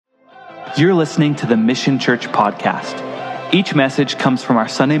You're listening to the Mission Church podcast. Each message comes from our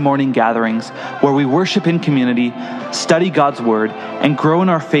Sunday morning gatherings where we worship in community, study God's Word, and grow in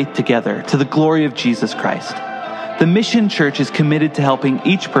our faith together to the glory of Jesus Christ. The Mission Church is committed to helping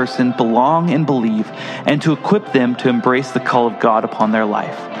each person belong and believe, and to equip them to embrace the call of God upon their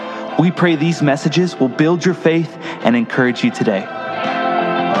life. We pray these messages will build your faith and encourage you today.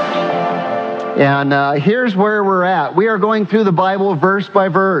 And here's where we're at. We are going through the Bible verse by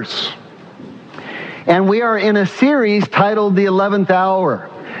verse. And we are in a series titled The 11th Hour,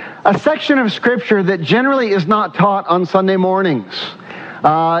 a section of Scripture that generally is not taught on Sunday mornings.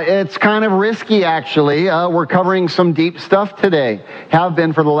 It's kind of risky, actually. We're covering some deep stuff today, have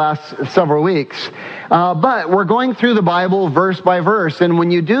been for the last several weeks. But we're going through the Bible verse by verse, and when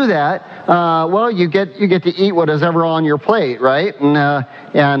you do that, you get to eat what is ever on your plate, right?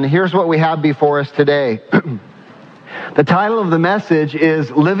 And here's what we have before us today. The title of the message is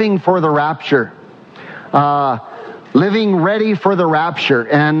Living for the Rapture. Living ready for the rapture.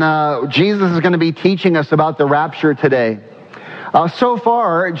 And Jesus is going to be teaching us about the rapture today. So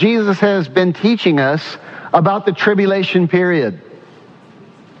far, Jesus has been teaching us about the tribulation period.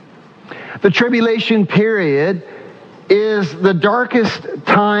 The tribulation period is the darkest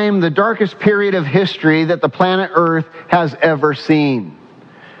time, the darkest period of history that the planet Earth has ever seen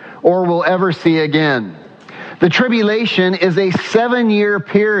or will ever see again. The tribulation is a 7-year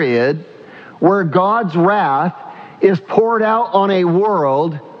period where God's wrath is poured out on a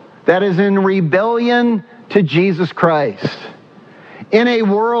world that is in rebellion to Jesus Christ. In a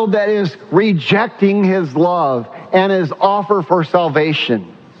world that is rejecting His love and His offer for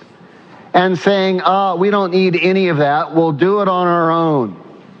salvation. And saying, we don't need any of that. We'll do it on our own.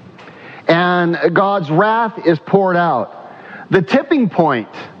 And God's wrath is poured out. The tipping point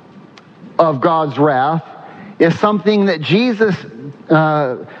of God's wrath is something that Jesus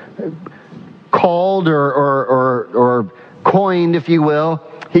called or coined, if you will.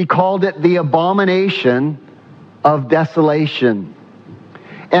 He called it the abomination of desolation.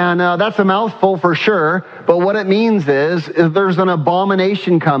 And that's a mouthful for sure, but what it means is there's an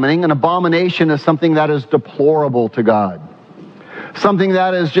abomination coming. An abomination is something that is deplorable to God. Something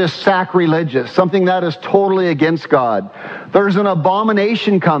that is just sacrilegious. Something that is totally against God. There's an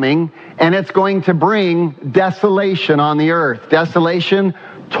abomination coming, and it's going to bring desolation on the earth. Desolation,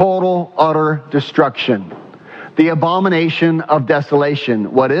 total, utter destruction. The abomination of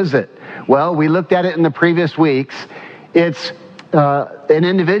desolation. What is it? Well, we looked at it in the previous weeks. It's an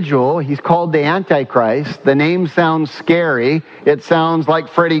individual. He's called the Antichrist. The name sounds scary. It sounds like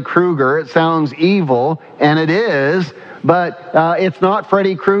Freddy Krueger. It sounds evil, and it is, but it's not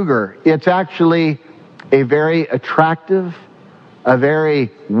Freddy Krueger. It's actually a very attractive, a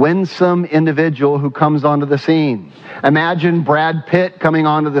very winsome individual who comes onto the scene. Imagine Brad Pitt coming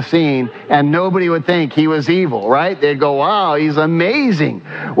onto the scene and nobody would think he was evil, right? They'd go, wow, he's amazing.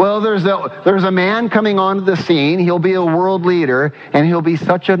 Well, there's a man coming onto the scene. He'll be a world leader and he'll be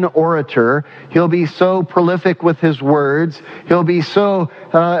such an orator. He'll be so prolific with his words. He'll be so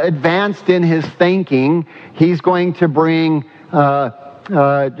advanced in his thinking. He's going to bring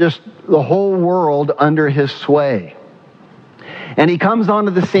just the whole world under his sway. And he comes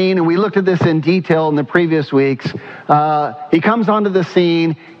onto the scene, and we looked at this in detail in the previous weeks. He comes onto the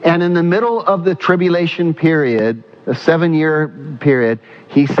scene, and in the middle of the tribulation period, a 7-year period,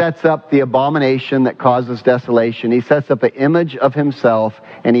 he sets up the abomination that causes desolation. He sets up an image of himself,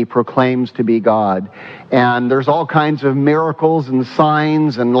 and he proclaims to be God. And there's all kinds of miracles and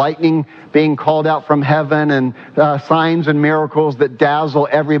signs and lightning being called out from heaven and signs and miracles that dazzle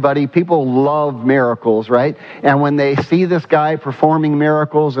everybody. People love miracles, right? And when they see this guy performing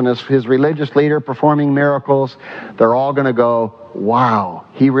miracles and his religious leader performing miracles, they're all going to go, wow,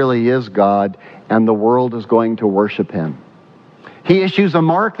 he really is God, and the world is going to worship him. He issues a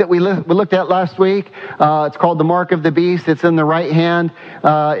mark that we looked at last week. It's called the mark of the beast. It's in the right hand,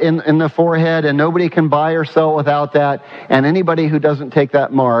 in the forehead, and nobody can buy or sell without that. And anybody who doesn't take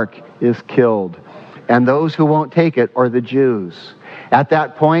that mark is killed. And those who won't take it are the Jews. At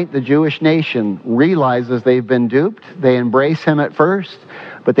that point, the Jewish nation realizes they've been duped. They embrace him at first,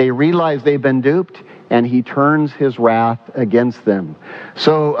 but they realize they've been duped, and he turns his wrath against them.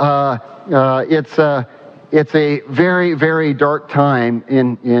 So it's a very, very dark time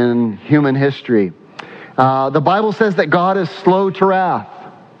in human history. The Bible says that God is slow to wrath,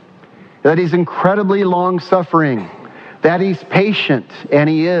 that He's incredibly long-suffering, that He's patient, and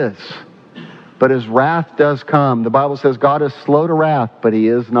He is. But His wrath does come. The Bible says God is slow to wrath, but He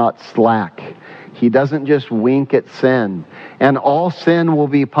is not slack. He doesn't just wink at sin. And all sin will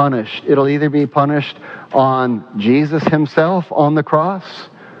be punished. It'll either be punished on Jesus Himself on the cross,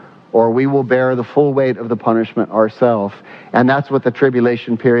 or we will bear the full weight of the punishment ourselves. And that's what the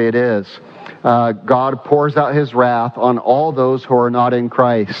tribulation period is. God pours out his wrath on all those who are not in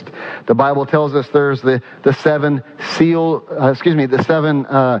Christ. The Bible tells us there's the seven seal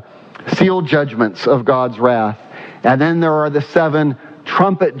judgments of God's wrath. And then there are the seven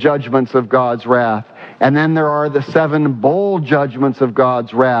trumpet judgments of God's wrath. And then there are the seven bowl judgments of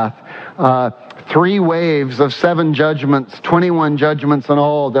God's wrath. 3 waves of 7 judgments, 21 judgments in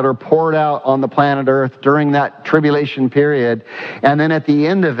all that are poured out on the planet Earth during that tribulation period. And then at the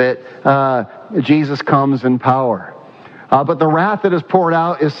end of it, Jesus comes in power. But the wrath that is poured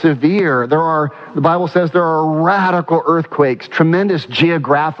out is severe. The Bible says there are radical earthquakes, tremendous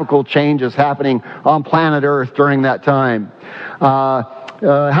geographical changes happening on planet Earth during that time.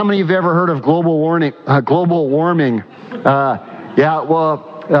 How many of you have ever heard of global warming?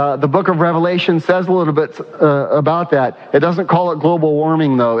 The book of Revelation says a little bit about that. It doesn't call it global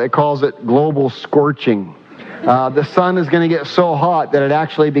warming, though. It calls it global scorching. The sun is going to get so hot that it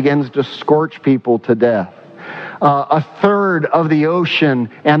actually begins to scorch people to death. A third of the ocean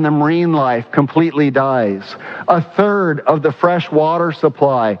and the marine life completely dies. A third of the fresh water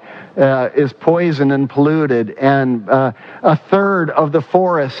supply is poisoned and polluted, and a third of the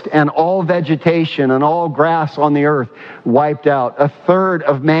forest and all vegetation and all grass on the earth wiped out. A third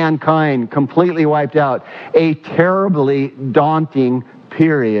of mankind completely wiped out. A terribly daunting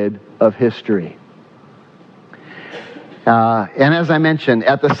period of history. And as I mentioned,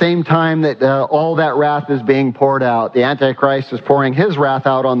 at the same time that all that wrath is being poured out, the Antichrist is pouring his wrath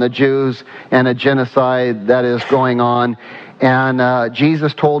out on the Jews, and a genocide that is going on. And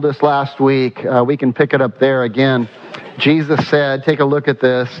Jesus told us last week, we can pick it up there again. Jesus said, take a look at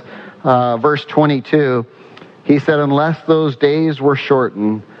this, verse 22. He said, unless those days were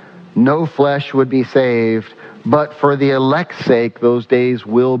shortened, no flesh would be saved. But for the elect's sake, those days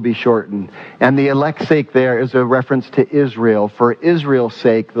will be shortened. And the elect's sake there is a reference to Israel. For Israel's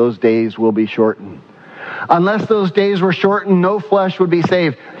sake, those days will be shortened. Unless those days were shortened, no flesh would be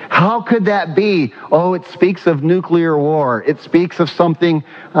saved. How could that be? Oh, it speaks of nuclear war. It speaks of something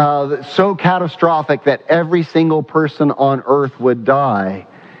so catastrophic that every single person on earth would die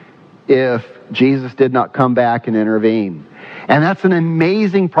if Jesus did not come back and intervene. And that's an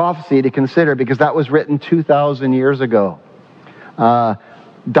amazing prophecy to consider, because that was written 2,000 years ago.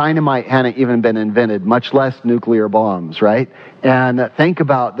 Dynamite hadn't even been invented, much less nuclear bombs, right? And think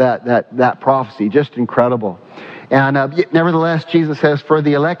about that prophecy, just incredible. And nevertheless, Jesus says, for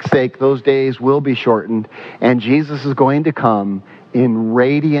the elect's sake, those days will be shortened, and Jesus is going to come in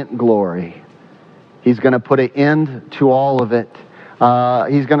radiant glory. He's going to put an end to all of it.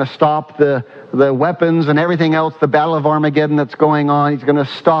 He's going to stop the weapons and everything else, the Battle of Armageddon that's going on. He's going to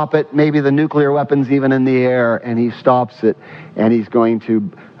stop it, maybe the nuclear weapons even in the air, and he stops it. And he's going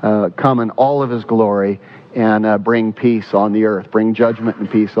to come in all of his glory and bring peace on the earth, bring judgment and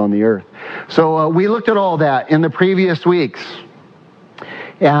peace on the earth. So we looked at all that in the previous weeks.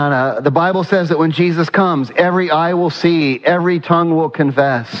 And the Bible says that when Jesus comes, every eye will see, every tongue will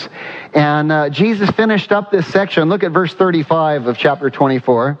confess. And Jesus finished up this section. Look at verse 35 of chapter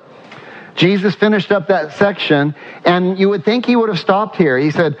 24. Jesus finished up that section, and you would think he would have stopped here. He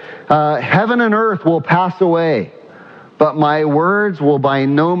said, heaven and earth will pass away, but my words will by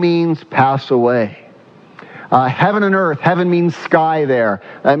no means pass away. Heaven and earth. Heaven means sky there.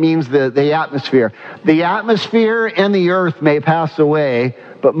 That means the atmosphere. The atmosphere and the earth may pass away,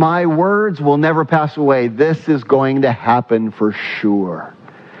 but my words will never pass away. This is going to happen for sure.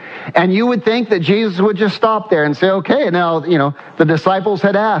 And you would think that Jesus would just stop there and say, okay, now, the disciples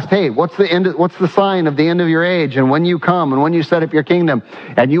had asked, hey, what's the sign of the end of your age, and when you come and when you set up your kingdom?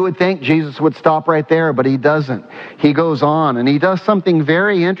 And you would think Jesus would stop right there, but he doesn't. He goes on, and he does something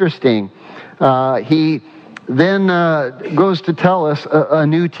very interesting. He then goes to tell us a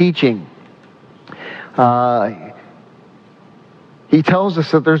new teaching. He tells us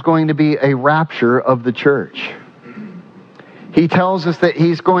that there's going to be a rapture of the church. He tells us that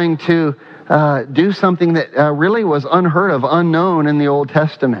he's going to do something that really was unheard of, unknown in the Old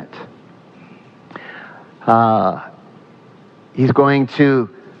Testament. He's going to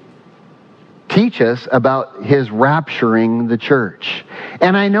teach us about his rapturing the church.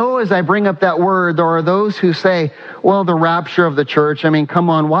 And I know as I bring up that word, there are those who say, well, the rapture of the church, come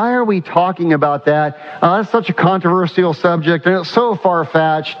on, why are we talking about that? That's such a controversial subject, and it's so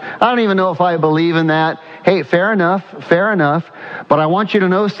far-fetched. I don't even know if I believe in that. Hey, fair enough. But I want you to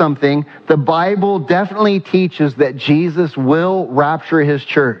know something. The Bible definitely teaches that Jesus will rapture his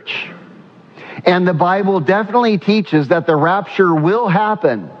church. And the Bible definitely teaches that the rapture will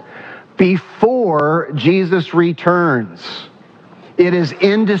happen before Jesus returns. It is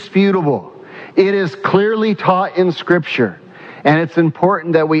indisputable. It is clearly taught in Scripture. And it's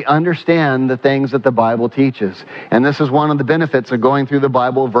important that we understand the things that the Bible teaches. And this is one of the benefits of going through the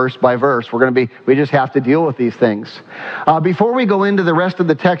Bible verse by verse. We just have to deal with these things. Before we go into the rest of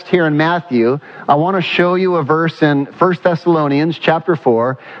the text here in Matthew, I want to show you a verse in 1 Thessalonians chapter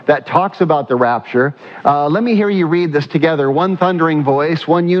 4 that talks about the rapture. Let me hear you read this together. One thundering voice,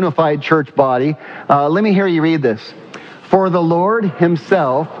 one unified church body. Let me hear you read this. For the Lord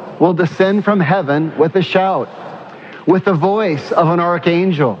himself will descend from heaven with a shout, with the voice of an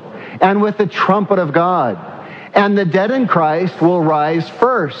archangel, and with the trumpet of God. And the dead in Christ will rise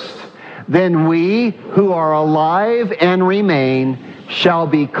first. Then we who are alive and remain shall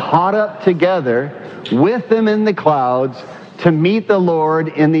be caught up together with them in the clouds to meet the Lord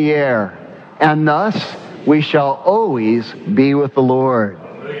in the air. And thus we shall always be with the Lord.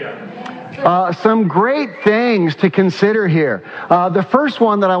 Some great things to consider here. The first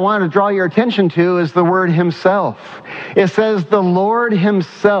one that I want to draw your attention to is the word himself. It says the Lord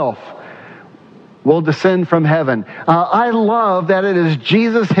himself will descend from heaven. I love that it is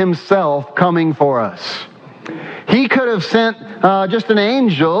Jesus himself coming for us. He could have sent just an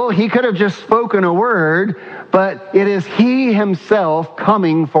angel. He could have just spoken a word, but it is he himself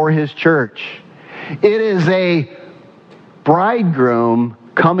coming for his church. It is a bridegroom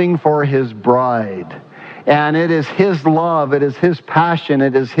coming for his bride. And it is his love, it is his passion,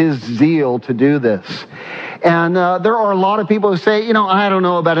 it is his zeal to do this. And there are a lot of people who say, I don't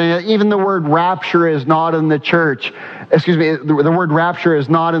know about it. Even the word rapture is not in the church. The word rapture is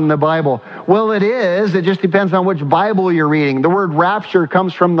not in the Bible. Well, it is. It just depends on which Bible you're reading. The word rapture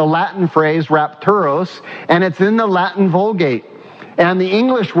comes from the Latin phrase rapturos, and it's in the Latin Vulgate. And the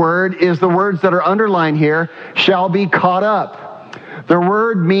English word is the words that are underlined here, shall be caught up. The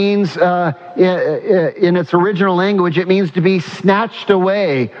word means, in its original language, it means to be snatched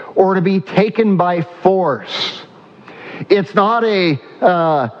away or to be taken by force. It's not a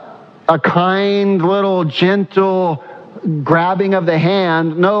kind, little, gentle grabbing of the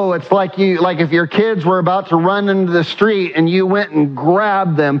hand. No, it's like if your kids were about to run into the street and you went and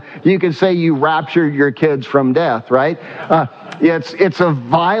grabbed them, you could say you raptured your kids from death, right? It's a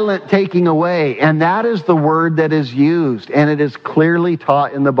violent taking away, and that is the word that is used, and it is clearly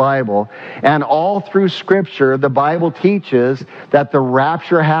taught in the Bible. And all through Scripture, the Bible teaches that the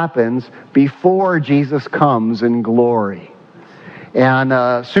rapture happens before Jesus comes in glory.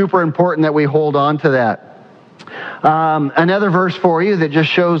 And super important that we hold on to that. Another verse for you that just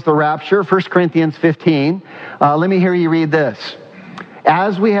shows the rapture, 1 Corinthians 15. Let me hear you read this.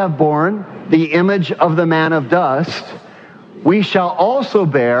 As we have borne the image of the man of dust, we shall also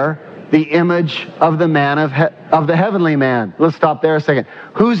bear the image of the man of the heavenly man. Let's stop there a second.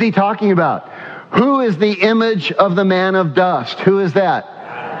 Who's he talking about? Who is the image of the man of dust? Who is that?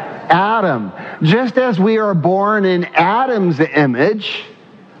 Adam. Just as we are born in Adam's image,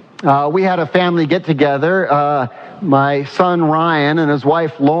 we had a family get together. My son Ryan and his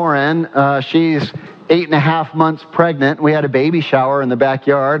wife Lauren, she's 8.5 months pregnant. We had a baby shower in the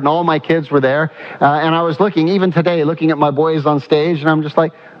backyard, and all my kids were there. And I was looking at my boys on stage, and I'm just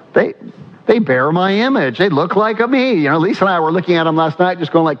like, they bear my image. They look like me. Lisa and I were looking at them last night,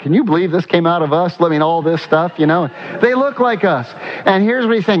 just going like, can you believe this came out of us? All this stuff, They look like us. And here's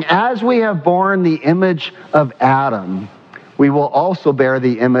what he's saying. As we have borne the image of Adam, we will also bear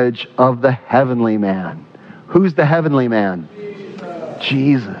the image of the heavenly man. Who's the heavenly man?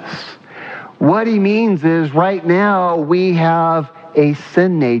 Jesus. What he means is right now we have a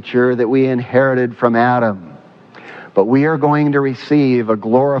sin nature that we inherited from Adam. But we are going to receive a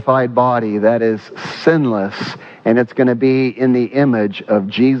glorified body that is sinless, and it's going to be in the image of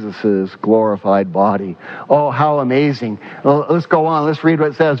Jesus' glorified body. Oh, how amazing. Well, let's go on. Let's read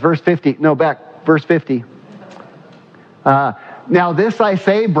what it says. Verse 50. Verse 50. Now this I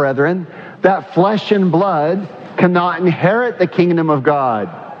say, brethren, that flesh and blood cannot inherit the kingdom of God,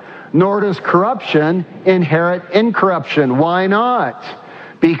 nor does corruption inherit incorruption. Why not?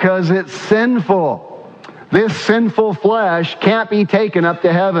 Because it's sinful. This sinful flesh can't be taken up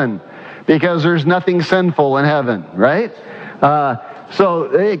to heaven because there's nothing sinful in heaven, right? So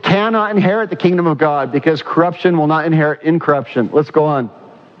it cannot inherit the kingdom of God because corruption will not inherit incorruption. Let's go on.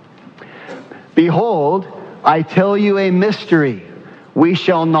 Behold, I tell you a mystery. We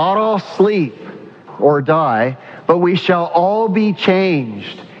shall not all sleep or die, but we shall all be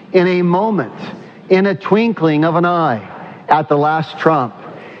changed in a moment, in a twinkling of an eye, at the last trump.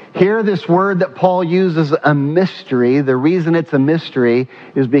 Here, this word that Paul uses, a mystery, the reason it's a mystery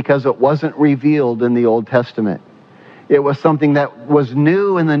is because it wasn't revealed in the Old Testament. It was something that was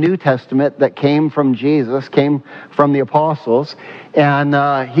new in the New Testament that came from Jesus, came from the apostles. And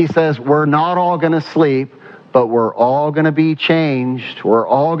he says, we're not all going to sleep, but we're all going to be changed. We're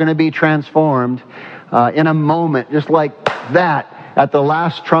all going to be transformed in a moment, just like that, at the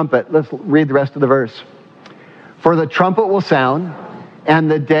last trumpet. Let's read the rest of the verse. For the trumpet will sound,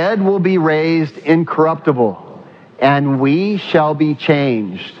 and the dead will be raised incorruptible, and we shall be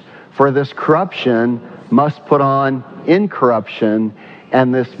changed. For this corruption must put on incorruption,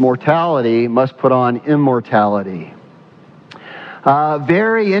 and this mortality must put on immortality.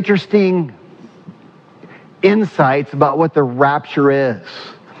 Very interesting insights about what the rapture is.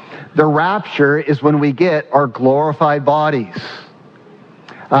 The rapture is when we get our glorified bodies.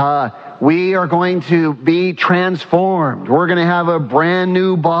 We are going to be transformed. We're going to have a brand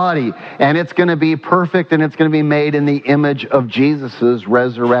new body, and it's going to be perfect, and it's going to be made in the image of Jesus'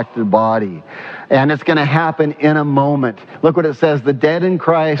 resurrected body. And it's going to happen in a moment. Look what it says. The dead in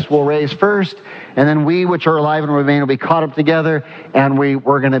Christ will raise first, and then we which are alive and remain will be caught up together, and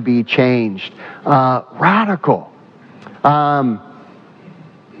we're going to be changed. Radical.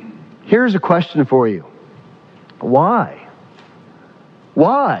 Here's a question for you. Why?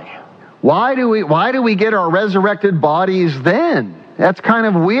 Why do we get our resurrected bodies then? That's kind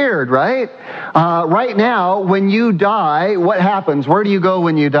of weird, right? Right now, when you die, what happens? Where do you go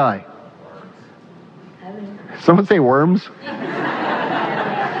when you die? Heaven. Someone say worms.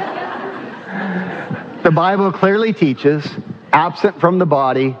 The Bible clearly teaches, absent from the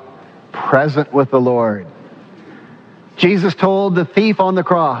body, present with the Lord. Jesus told the thief on the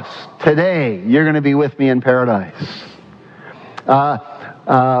cross, today you're going to be with me in paradise.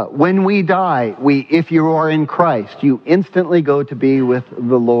 When we die, if you are in Christ, you instantly go to be with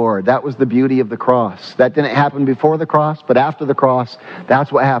the Lord. That was the beauty of the cross. That didn't happen before the cross, but after the cross,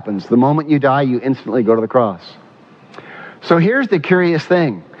 that's what happens. The moment you die, you instantly go to the cross. So here's the curious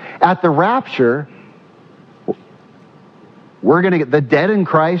thing. At the rapture, the dead in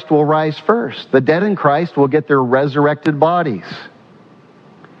Christ will rise first. The dead in Christ will get their resurrected bodies.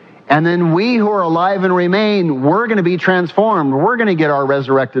 And then we who are alive and remain, we're going to be transformed. We're going to get our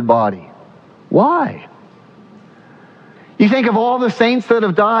resurrected body. Why? You think of all the saints that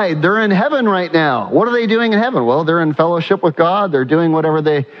have died. They're in heaven right now. What are they doing in heaven? Well, they're in fellowship with God. They're doing whatever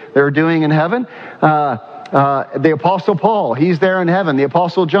they're doing in heaven. The Apostle Paul, he's there in heaven. The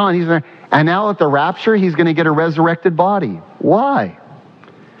Apostle John, he's there. And now at the rapture, he's going to get a resurrected body. Why?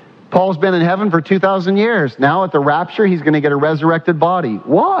 Paul's been in heaven for 2,000 years. Now at the rapture, he's going to get a resurrected body.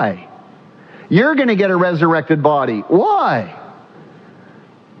 Why? You're going to get a resurrected body. Why?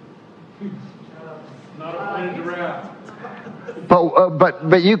 Not a plan to wrath.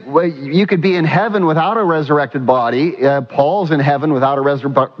 But you could be in heaven without a resurrected body. Paul's in heaven without a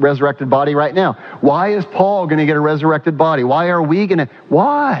resurrected body right now. Why is Paul going to get a resurrected body? Why are we going to?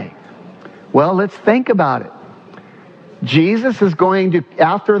 Why? Well, let's think about it. Jesus is going to,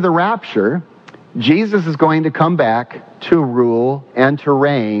 after the rapture, Jesus is going to come back to rule and to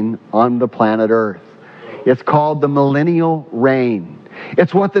reign on the planet Earth. It's called the millennial reign.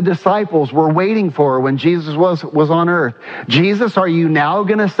 It's what the disciples were waiting for when Jesus was on earth. Jesus, are you now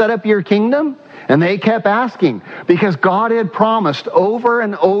going to set up your kingdom? And they kept asking, because God had promised over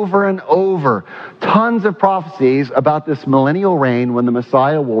and over and over tons of prophecies about this millennial reign when the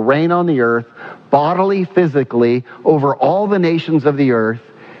Messiah will reign on the earth, bodily, physically, over all the nations of the earth.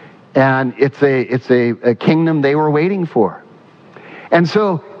 And it's a kingdom they were waiting for. And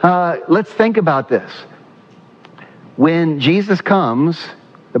so let's think about this. When Jesus comes,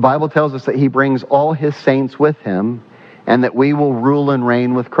 the Bible tells us that he brings all his saints with him and that we will rule and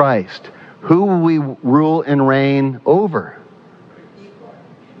reign with Christ. Who will we rule and reign over?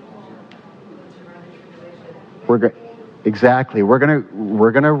 Exactly. We're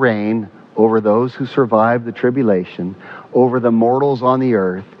going to reign over those who survive the tribulation, over the mortals on the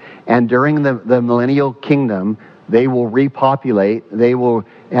earth, and during the millennial kingdom, they will repopulate. They will.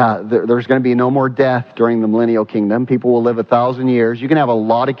 There's going to be no more death during the millennial kingdom. People will live 1,000 years. You can have a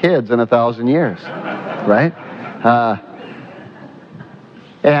lot of kids in 1,000 years, right?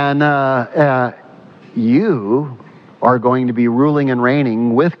 And you are going to be ruling and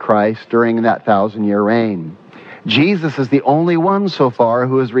reigning with Christ during that 1,000-year reign. Jesus is the only one so far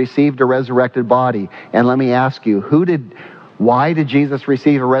who has received a resurrected body. And let me ask you, why did Jesus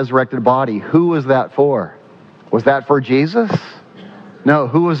receive a resurrected body? Who was that for? Was that for Jesus? No,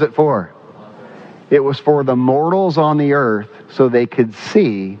 who was it for? It was for the mortals on the earth so they could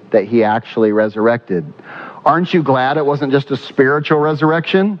see that he actually resurrected. Aren't you glad it wasn't just a spiritual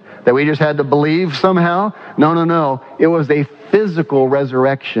resurrection? That we just had to believe somehow? No. It was a physical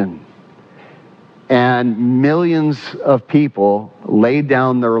resurrection. And millions of people laid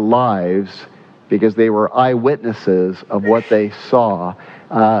down their lives because they were eyewitnesses of what they saw.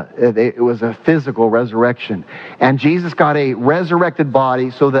 It was a physical resurrection. And Jesus got a resurrected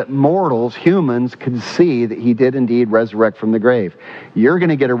body so that mortals, humans, could see that he did indeed resurrect from the grave. You're going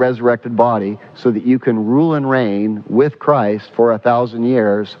to get a resurrected body so that you can rule and reign with Christ for 1,000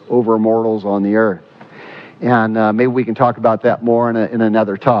 years over mortals on the earth. And maybe we can talk about that more in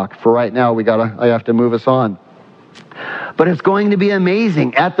another talk. For right now, I have to move us on. But it's going to be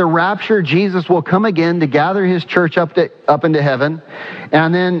amazing. At the rapture, Jesus will come again to gather his church up into heaven.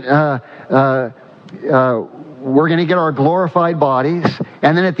 And then we're going to get our glorified bodies.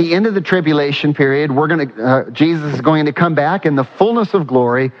 And then at the end of the tribulation period, Jesus is going to come back in the fullness of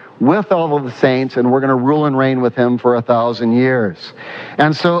glory with all of the saints, and we're going to rule and reign with him for 1,000 years.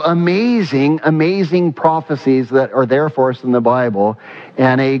 And so amazing, amazing prophecies that are there for us in the Bible,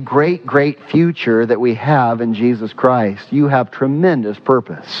 and a great, great future that we have in Jesus Christ. You have tremendous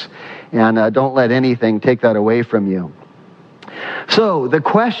purpose, and don't let anything take that away from you. So the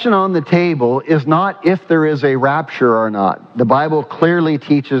question on the table is not if there is a rapture or not. The Bible clearly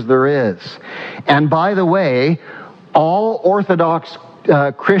teaches there is. And by the way, all Orthodox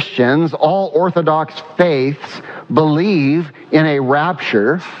Christians, all Orthodox faiths believe in a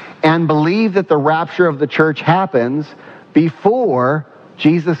rapture and believe that the rapture of the church happens before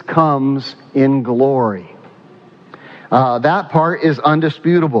Jesus comes in glory. That part is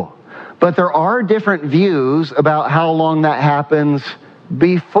undisputable. But there are different views about how long that happens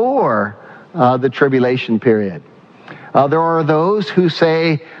before the tribulation period. There are those who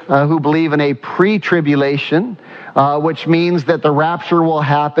who believe in a pre-tribulation, which means that the rapture will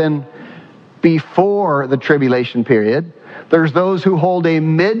happen before the tribulation period. There's those who hold a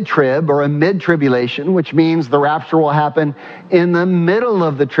mid-trib or a mid-tribulation, which means the rapture will happen in the middle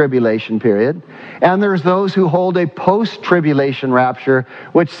of the tribulation period. And there's those who hold a post-tribulation rapture,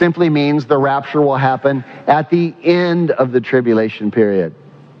 which simply means the rapture will happen at the end of the tribulation period.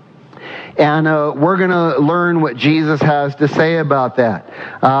 And we're going to learn what Jesus has to say about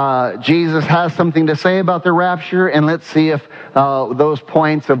that. Jesus has something to say about the rapture, and let's see if those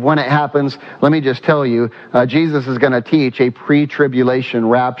points of when it happens. Let me just tell you, Jesus is going to teach a pre-tribulation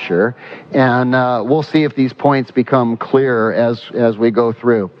rapture, and we'll see if these points become clearer as we go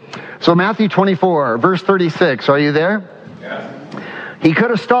through. So Matthew 24, verse 36, are you there? Yes. He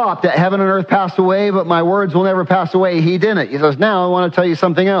could have stopped at heaven and earth pass away, but my words will never pass away. He didn't. He says, now I want to tell you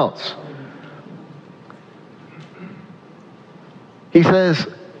something else. He says,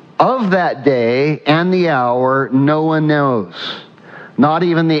 of that day and the hour no one knows, not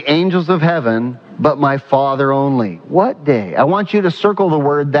even the angels of heaven, but my Father only. What day? I want you to circle the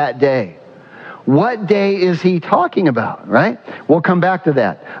word that day. What day is he talking about, right? We'll come back to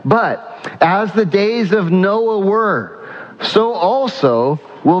that. But as the days of Noah were, so also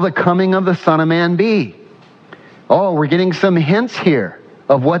will the coming of the Son of Man be. Oh, we're getting some hints here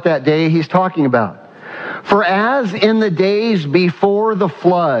of what that day he's talking about. For as in the days before the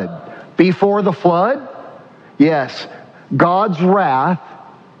flood, yes, God's wrath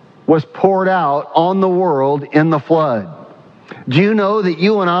was poured out on the world in the flood. Do you know that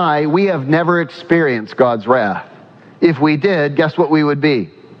you and I, we have never experienced God's wrath? If we did, guess what we would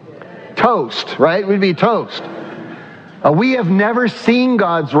be? Toast, right? We'd be toast. We have never seen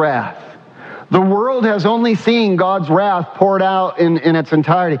God's wrath. The world has only seen God's wrath poured out in its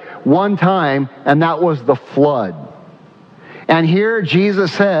entirety one time, and that was the flood. And here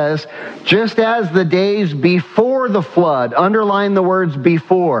Jesus says, just as the days before the flood, underline the words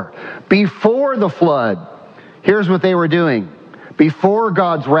before the flood, here's what they were doing. Before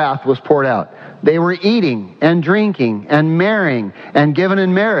God's wrath was poured out, they were eating and drinking and marrying and given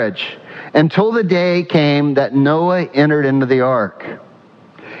in marriage until the day came that Noah entered into the ark.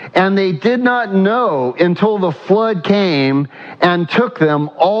 And they did not know until the flood came and took them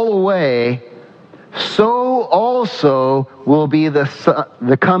all away. So also will be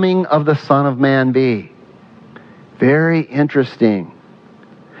the coming of the Son of Man be. Very interesting.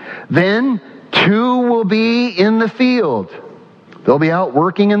 Then two will be in the field. They'll be out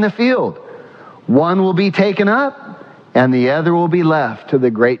working in the field. One will be taken up, and the other will be left to the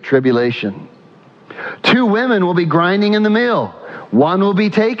great tribulation. Two women will be grinding in the mill. One will be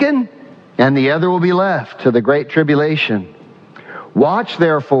taken, and the other will be left to the great tribulation. Watch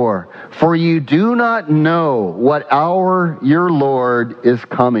therefore, for you do not know what hour your Lord is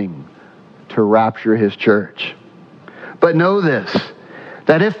coming to rapture his church. But know this,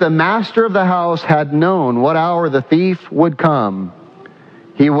 that if the master of the house had known what hour the thief would come,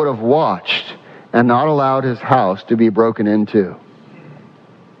 he would have watched and not allowed his house to be broken into.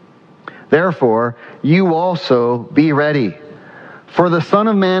 Therefore, you also be ready. For the Son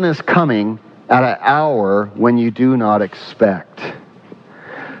of Man is coming at an hour when you do not expect.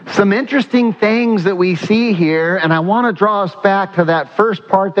 Some interesting things that we see here, and I want to draw us back to that first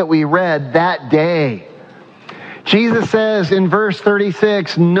part that we read, that day. Jesus says in verse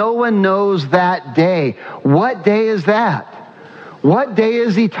 36, no one knows that day. What day is that? What day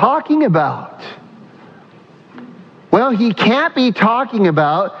is he talking about? Well, he can't be talking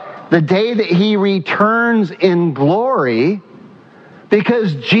about the day that he returns in glory,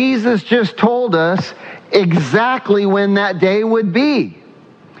 because Jesus just told us exactly when that day would be.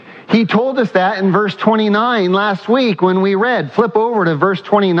 He told us that in verse 29 last week when we read. Flip over to verse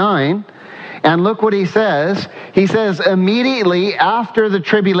 29 and look what he says. He says, immediately after the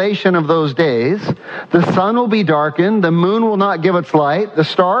tribulation of those days, the sun will be darkened, the moon will not give its light, the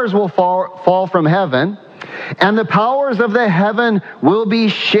stars will fall from heaven, and the powers of the heaven will be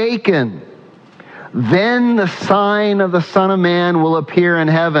shaken. Then the sign of the Son of Man will appear in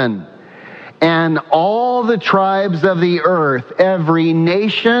heaven, and all the tribes of the earth, every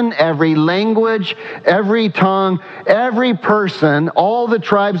nation, every language, every tongue, every person, all the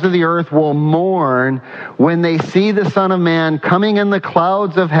tribes of the earth will mourn when they see the Son of Man coming in the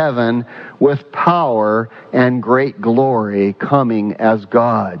clouds of heaven with power and great glory, coming as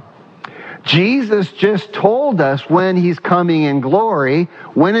God. Jesus just told us when he's coming in glory.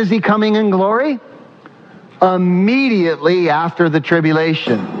 When is he coming in glory? Immediately after the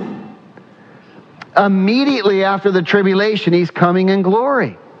tribulation. Immediately after the tribulation, he's coming in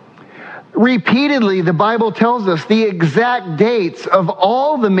glory. Repeatedly, the Bible tells us the exact dates of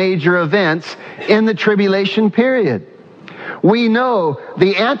all the major events in the tribulation period. We know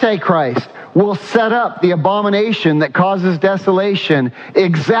the Antichrist will set up the abomination that causes desolation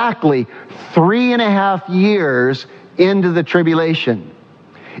exactly 3.5 years into the tribulation.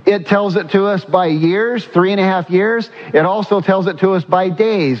 It tells it to us by years, 3.5 years. It also tells it to us by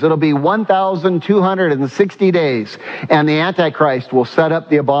days. It'll be 1,260 days. And the Antichrist will set up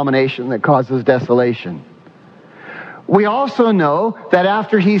the abomination that causes desolation. We also know that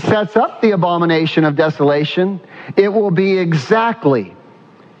after he sets up the abomination of desolation, it will be exactly,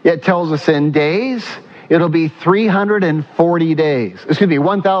 it tells us in days, it'll be 340 days.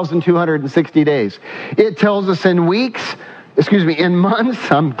 1,260 days. It tells us in weeks, in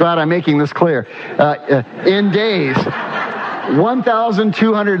months, I'm glad I'm making this clear, in days,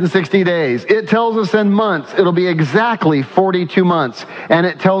 1,260 days. It tells us in months, it'll be exactly 42 months. And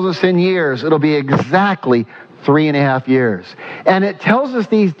it tells us in years, it'll be exactly 3.5 years. And it tells us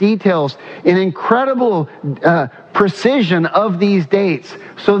these details in incredible precision of these dates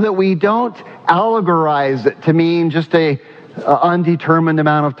so that we don't allegorize it to mean just a undetermined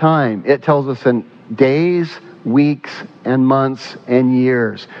amount of time. It tells us in days, weeks, and months, and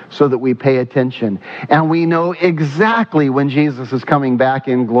years so that we pay attention. And we know exactly when Jesus is coming back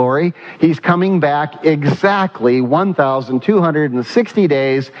in glory. He's coming back exactly 1,260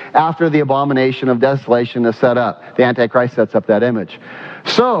 days after the abomination of desolation is set up. The Antichrist sets up that image.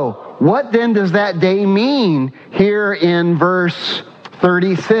 So, what then does that day mean here in verse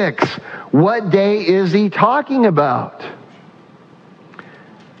 36? What day is he talking about?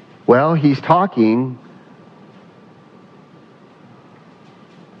 Well, he's talking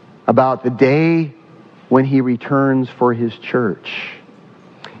about the day when he returns for his church.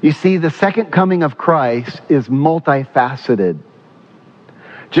 You see, the second coming of Christ is multifaceted,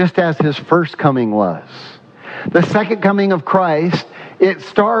 just as his first coming was. The second coming of Christ, it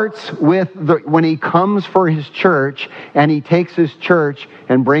starts with when he comes for his church, and he takes his church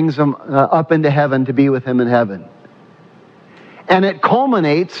and brings them up into heaven to be with him in heaven. And it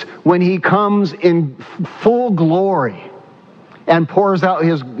culminates when he comes in full glory and pours out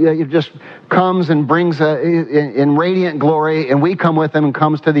just comes and brings in radiant glory, and we come with him and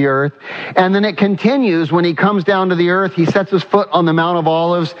comes to the earth. And then it continues when he comes down to the earth. He sets his foot on the Mount of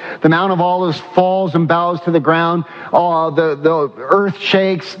Olives. The Mount of Olives falls and bows to the ground. The earth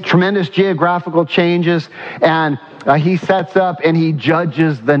shakes, tremendous geographical changes, and he sets up and he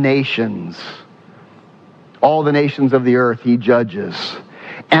judges the nations. All the nations of the earth he judges.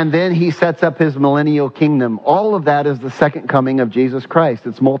 And then he sets up his millennial kingdom. All of that is the second coming of Jesus Christ.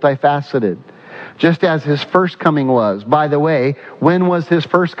 It's multifaceted. Just as his first coming was. By the way, when was his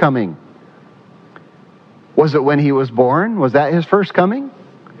first coming? Was it when he was born? Was that his first coming?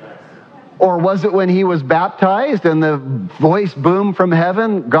 Or was it when he was baptized and the voice boomed from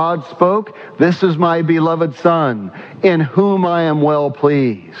heaven? God spoke, "This is my beloved Son, in whom I am well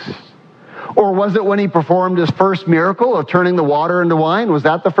pleased." Or was it when he performed his first miracle of turning the water into wine? Was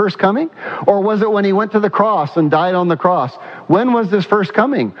that the first coming? Or was it when he went to the cross and died on the cross? When was his first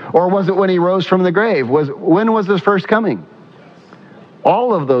coming? Or was it when he rose from the grave? When was his first coming?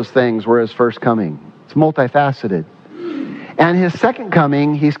 All of those things were his first coming. It's multifaceted. And his second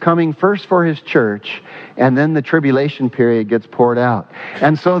coming, he's coming first for his church, and then the tribulation period gets poured out.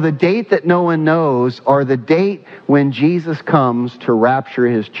 And so the date that no one knows, or the date when Jesus comes to rapture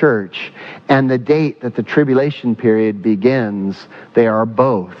his church, and the date that the tribulation period begins, they are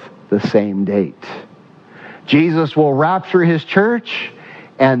both the same date. Jesus will rapture his church,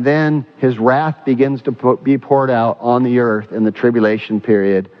 and then his wrath begins to be poured out on the earth, and the tribulation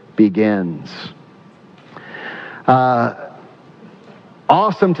period begins.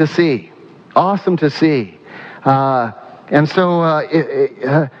 Awesome to see. Awesome to see. And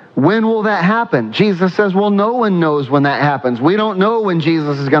so when will that happen? Jesus says, well, no one knows when that happens. We don't know when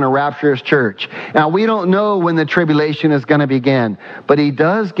Jesus is going to rapture his church. Now, we don't know when the tribulation is going to begin. But he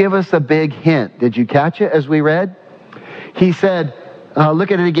does give us a big hint. Did you catch it as we read? He said, look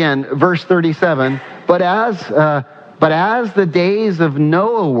at it again, verse 37. But as the days of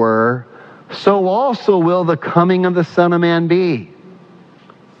Noah were, so also will the coming of the Son of Man be.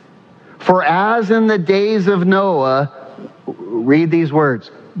 For as in the days of Noah, read these words,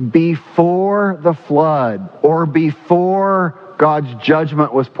 before the flood, or before God's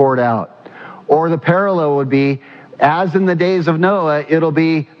judgment was poured out. Or the parallel would be, as in the days of Noah, it'll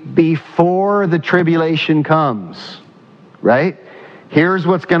be before the tribulation comes. Right? Here's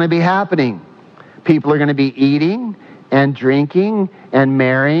what's going to be happening. People are going to be eating and drinking and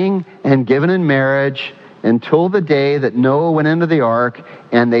marrying and given in marriage until the day that Noah went into the ark,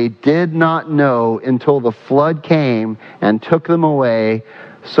 and they did not know until the flood came and took them away.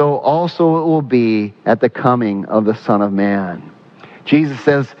 So also it will be at the coming of the Son of Man. Jesus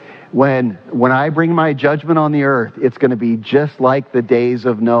says, when I bring my judgment on the earth, it's going to be just like the days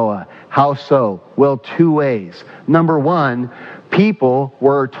of Noah. How so? Well, two ways. Number one, people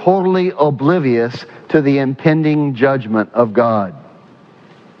were totally oblivious to the impending judgment of God.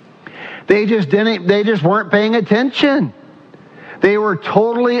 They just weren't paying attention. They were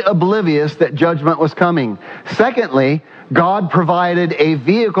totally oblivious that judgment was coming. Secondly, God provided a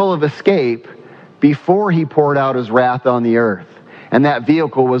vehicle of escape before he poured out his wrath on the earth. And that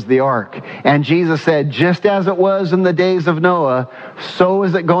vehicle was the ark. And Jesus said, just as it was in the days of Noah, so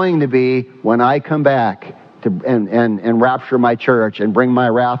is it going to be when I come back and rapture my church and bring my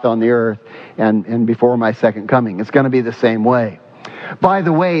wrath on the earth and before my second coming. It's going to be the same way. By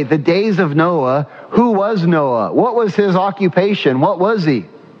the way, the days of Noah, who was Noah? What was his occupation? What was he?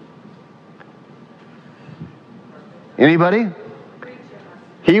 Anybody?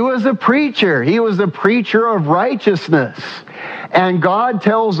 He was a preacher. He was a preacher of righteousness. And God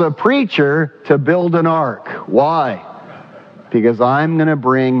tells a preacher to build an ark. Why? Because I'm going to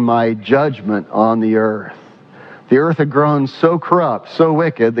bring my judgment on the earth. The earth had grown so corrupt, so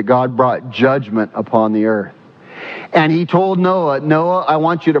wicked, that God brought judgment upon the earth. And he told Noah, Noah, I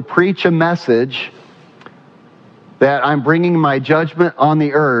want you to preach a message that I'm bringing my judgment on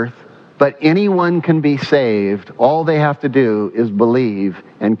the earth, but anyone can be saved. All they have to do is believe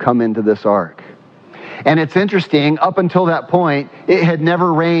and come into this ark. And it's interesting, up until that point, it had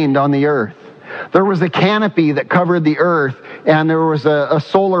never rained on the earth. There was a canopy that covered the earth, and there was a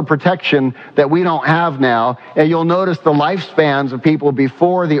solar protection that we don't have now. And you'll notice the lifespans of people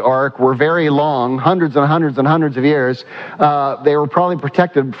before the ark were very long, hundreds and hundreds and hundreds of years. They were probably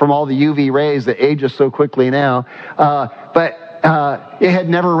protected from all the UV rays that age us so quickly now. But it had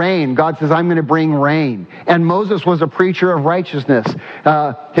never rained. God says, I'm going to bring rain. And Moses was a preacher of righteousness.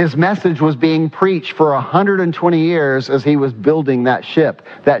 His message was being preached for 120 years as he was building that ship.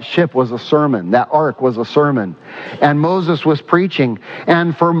 That ship was a sermon. That ark was a sermon. And Moses was preaching.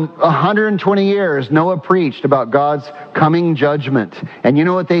 And for 120 years, Noah preached about God's coming judgment. And you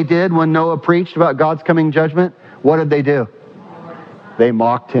know what they did when Noah preached about God's coming judgment? What did they do? They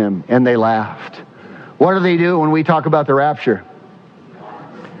mocked him and they laughed. What do they do when we talk about the rapture?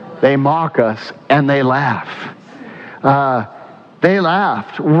 They mock us and they laugh. They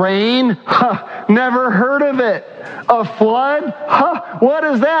laughed. Rain? Huh, never heard of it. A flood? Huh, what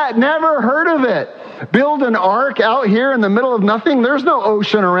is that? Never heard of it. Build an ark out here in the middle of nothing? There's no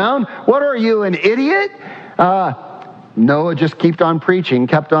ocean around. What are you, an idiot? Noah just kept on preaching,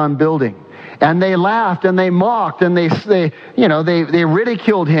 kept on building. And they laughed and they mocked and they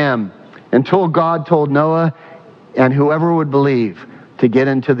ridiculed him until God told Noah and whoever would believe to get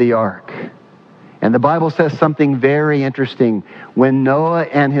into the ark. And the Bible says something very interesting. When Noah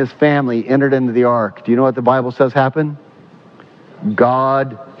and his family entered into the ark, do you know what the Bible says happened?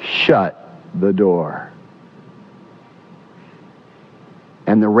 God shut the door.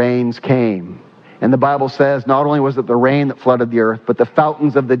 And the rains came. And the Bible says not only was it the rain that flooded the earth, but the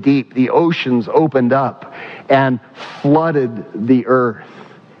fountains of the deep, the oceans opened up and flooded the earth.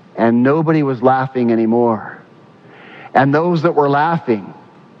 And nobody was laughing anymore. And those that were laughing,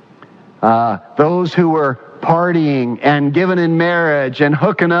 those who were partying and giving in marriage and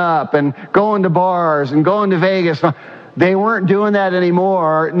hooking up and going to bars and going to Vegas, they weren't doing that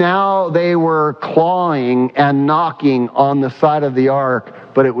anymore. Now they were clawing and knocking on the side of the ark,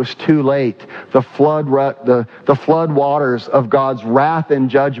 but it was too late. The flood waters of God's wrath and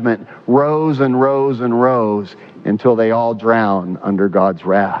judgment rose and rose and rose until they all drowned under God's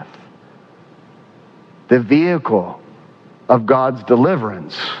wrath. The vehicle of God's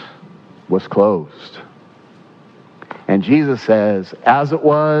deliverance was closed. And Jesus says, as it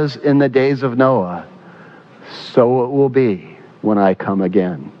was in the days of Noah, so it will be when I come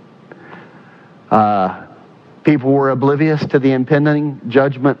again. People were oblivious to the impending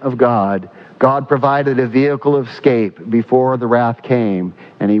judgment of God. God provided a vehicle of escape before the wrath came,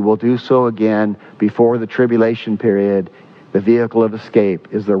 and He will do so again before the tribulation period. The vehicle of escape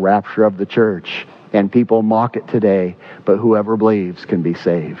is the rapture of the church. And people mock it today, but whoever believes can be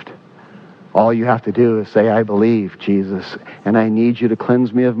saved. All you have to do is say, I believe, Jesus, and I need you to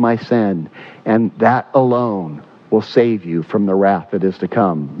cleanse me of my sin. And that alone will save you from the wrath that is to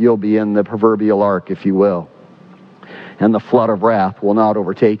come. You'll be in the proverbial ark, if you will. And the flood of wrath will not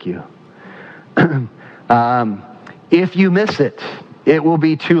overtake you. If you miss it, it will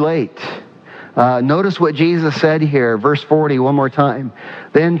be too late. Notice what Jesus said here, verse 40, one more time.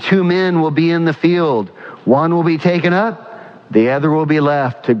 Then 2 men will be in the field. One will be taken up, the other will be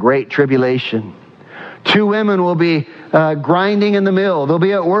left to great tribulation. 2 women will be grinding in the mill. They'll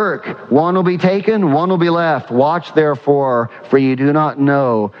be at work. One will be taken, one will be left. Watch therefore, for you do not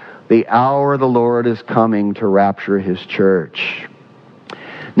know the hour the Lord is coming to rapture His church.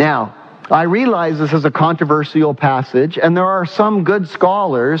 Now, I realize this is a controversial passage, and there are some good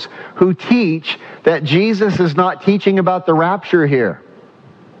scholars who teach that Jesus is not teaching about the rapture here.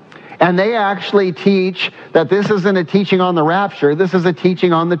 And they actually teach that this isn't a teaching on the rapture, this is a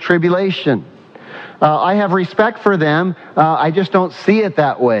teaching on the tribulation. I have respect for them, I just don't see it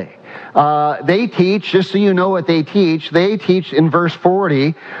that way. They teach, just so you know what they teach in verse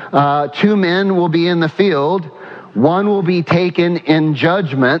 40, 2 men will be in the field. One will be taken in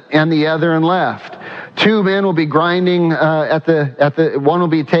judgment, and the other in left. 2 men will be grinding one will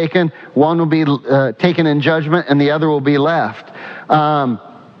be taken, one will be taken in judgment, and the other will be left.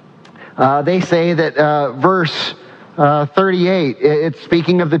 They say that verse 38, it's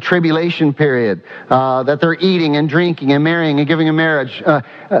speaking of the tribulation period, that they're eating and drinking and marrying and giving in marriage.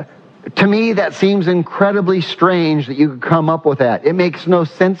 To me, that seems incredibly strange that you could come up with that. It makes no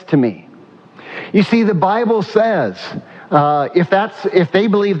sense to me. You see, the Bible says, if they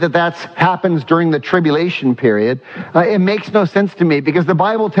believe that happens during the tribulation period, it makes no sense to me, because the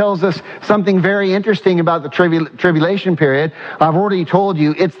Bible tells us something very interesting about the tribulation period. I've already told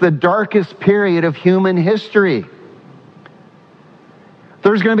you, it's the darkest period of human history.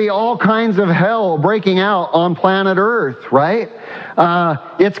 There's going to be all kinds of hell breaking out on planet Earth, right?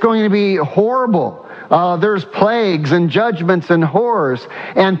 It's going to be horrible. There's plagues and judgments and horrors,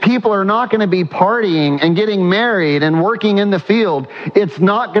 and people are not going to be partying and getting married and working in the field. It's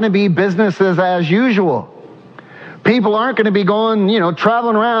not going to be businesses as usual. People aren't going to be going,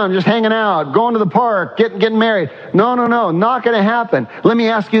 traveling around, just hanging out, going to the park, getting married. No, not going to happen. Let me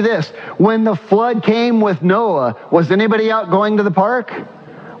ask you this. When the flood came with Noah, was anybody out going to the park?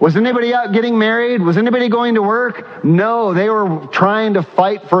 Was anybody out getting married? Was anybody going to work? No, they were trying to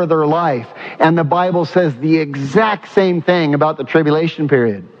fight for their life. And the Bible says the exact same thing about the tribulation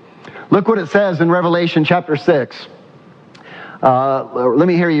period. Look what it says in Revelation chapter 6. Let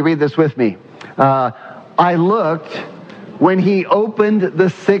me hear you read this with me. I looked when He opened the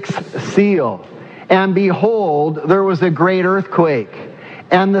 6th seal, and behold, there was a great earthquake,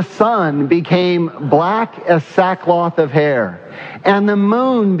 and the sun became black as sackcloth of hair, and the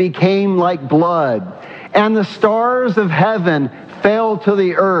moon became like blood, and the stars of heaven fell to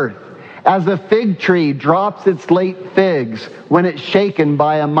the earth, as a fig tree drops its late figs when it's shaken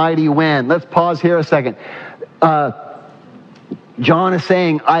by a mighty wind. Let's pause here a second. John is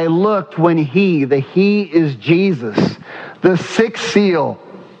saying, I looked when He is Jesus. The 6th seal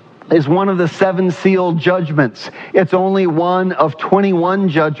is one of the 7 sealed judgments. It's only one of 21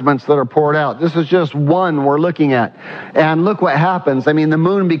 judgments that are poured out. This is just one we're looking at. And look what happens. The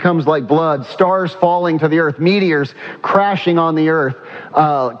moon becomes like blood, stars falling to the earth, meteors crashing on the earth.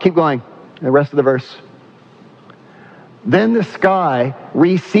 Keep going. The rest of the verse. Then the sky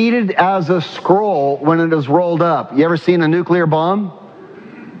receded as a scroll when it is rolled up. You ever seen a nuclear bomb?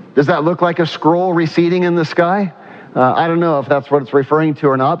 Does that look like a scroll receding in the sky? I don't know if that's what it's referring to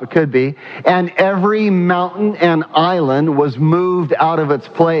or not, but could be. And every mountain and island was moved out of its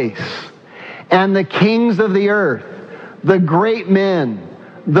place. And the kings of the earth, the great men,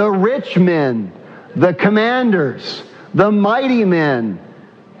 the rich men, the commanders, the mighty men,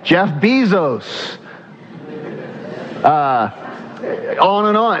 Jeff Bezos, on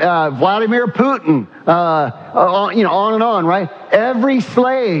and on, Vladimir Putin, on and on, right? Every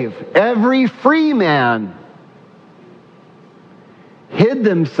slave, every free man hid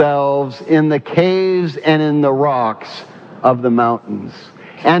themselves in the caves and in the rocks of the mountains,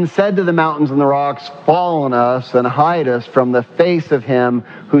 and said to the mountains and the rocks, fall on us and hide us from the face of him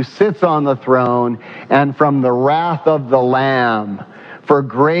who sits on the throne and from the wrath of the Lamb. For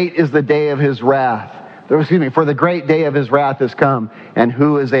great is the day of his wrath. For the great day of his wrath has come, and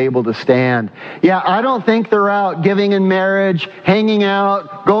who is able to stand? Yeah, I don't think they're out giving in marriage, hanging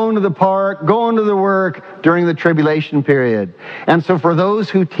out, going to the park, going to the work during the tribulation period. And so for those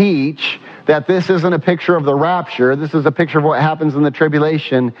who teach that this isn't a picture of the rapture, this is a picture of what happens in the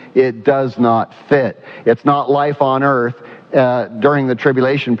tribulation, it does not fit. It's not life on earth during the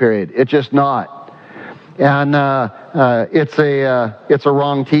tribulation period. It's just not. And it's a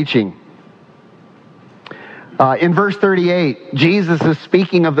wrong teaching. In verse 38, Jesus is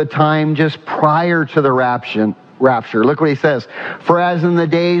speaking of the time just prior to the rapture. Look what he says. For as in the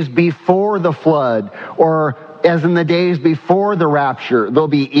days before the flood, or as in the days before the rapture, they'll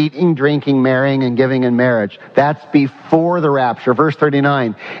be eating, drinking, marrying, and giving in marriage. That's before the rapture. Verse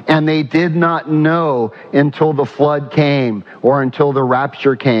 39, and they did not know until the flood came, or until the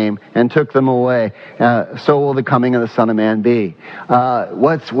rapture came and took them away. So will the coming of the Son of Man be.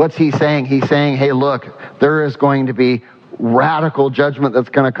 What's he saying? He's saying, hey, look, there is going to be radical judgment that's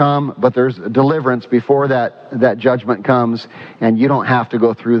going to come, but there's deliverance before that judgment comes, and you don't have to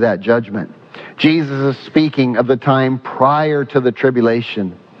go through that judgment. Jesus is speaking of the time prior to the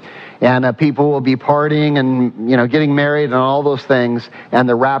tribulation. And people will be partying and, getting married and all those things, and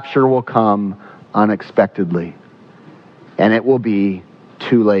the rapture will come unexpectedly. And it will be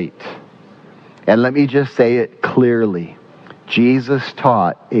too late. And let me just say it clearly. Jesus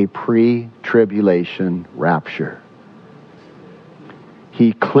taught a pre-tribulation rapture.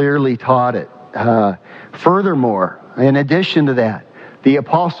 He clearly taught it. Furthermore, in addition to that, the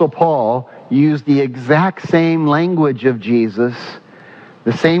Apostle Paul used the exact same language of Jesus,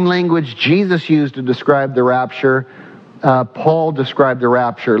 the same language Jesus used to describe the rapture. Paul described the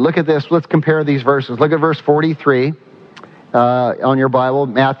rapture. Look at this. Let's compare these verses. Look at verse 43 on your Bible,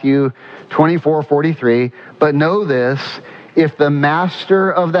 Matthew 24:43. But know this, if the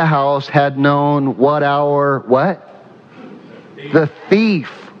master of the house had known what hour, the thief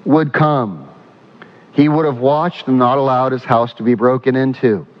would come, he would have watched and not allowed his house to be broken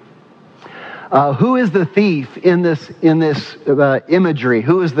into. Who is the thief in this imagery?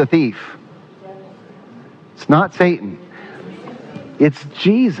 Who is the thief? It's not Satan. It's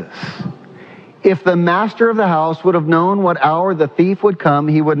Jesus. If the master of the house would have known what hour the thief would come,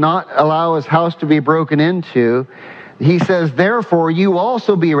 he would not allow his house to be broken into. He says, therefore, you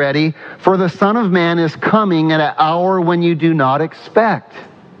also be ready, for the Son of Man is coming at an hour when you do not expect.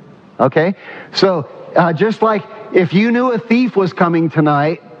 Okay? So, just like if you knew a thief was coming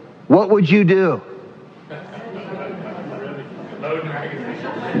tonight, what would you do?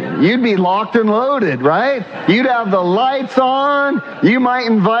 You'd be locked and loaded, right? You'd have the lights on. You might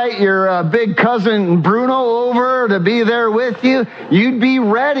invite your big cousin Bruno over to be there with you. You'd be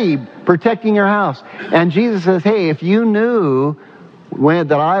ready, protecting your house. And Jesus says, hey, if you knew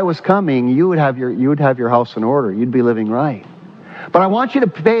that I was coming, you would have your house in order. You'd be living right. But I want you to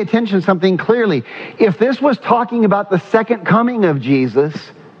pay attention to something clearly. If this was talking about the second coming of Jesus,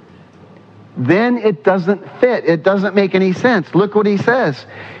 then it doesn't fit. It doesn't make any sense. Look what he says.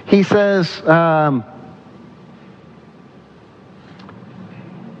 He says,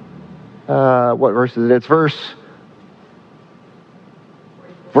 what verse is it? It's verse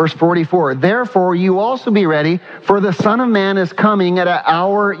 44. Therefore, you also be ready, for the Son of Man is coming at an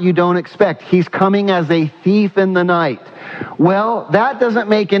hour you don't expect. He's coming as a thief in the night. Well, that doesn't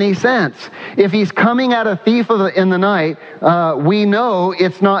make any sense. If he's coming at a thief in the night, we know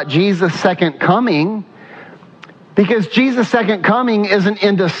it's not Jesus' second coming, because Jesus' second coming isn't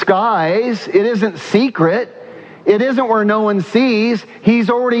in disguise. It isn't secret. It isn't where no one sees. He's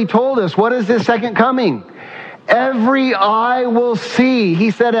already told us, what is his second coming? Every eye will see.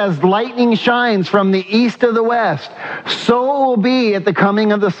 He said, as lightning shines from the east to the west, so it will be at the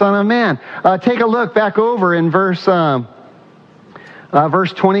coming of the Son of Man. Take a look back over in verse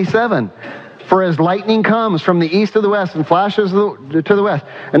 27. For as lightning comes from the east to the west and flashes to the west.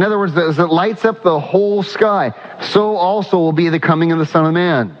 In other words, as it lights up the whole sky, so also will be the coming of the Son of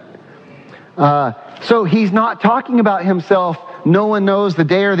Man. So he's not talking about himself. No one knows the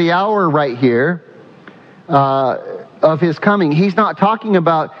day or the hour right here of his coming. He's not talking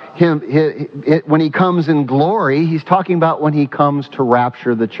about him when he comes in glory. He's talking about when he comes to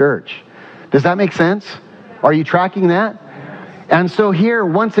rapture the church. Does that make sense? Are you tracking that? And so here,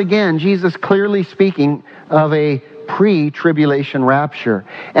 once again, Jesus clearly speaking of a pre-tribulation rapture.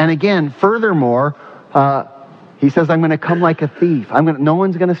 And again, furthermore, he says, I'm going to come like a thief. No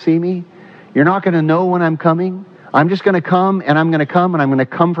one's going to see me. You're not going to know when I'm coming. I'm just going to come, and I'm going to come, and I'm going to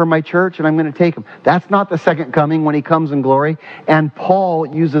come for my church, and I'm going to take him. That's not the second coming when he comes in glory. And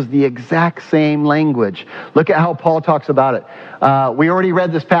Paul uses the exact same language. Look at how Paul talks about it. We already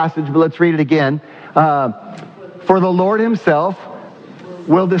read this passage, but let's read it again. For the Lord himself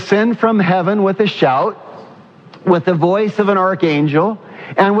will descend from heaven with a shout, with the voice of an archangel,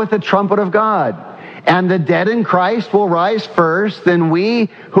 and with the trumpet of God. And the dead in Christ will rise first. Then we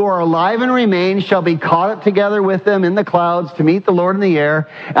who are alive and remain shall be caught up together with them in the clouds to meet the Lord in the air.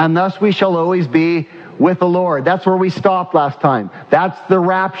 And thus we shall always be with the Lord. That's where we stopped last time. That's the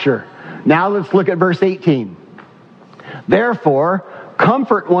rapture. Now let's look at verse 18. Therefore,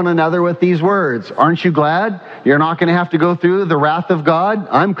 comfort one another with these words. Aren't you glad you're not going to have to go through the wrath of God?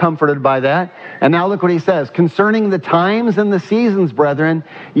 I'm comforted by that. And now look what he says. Concerning the times and the seasons, brethren,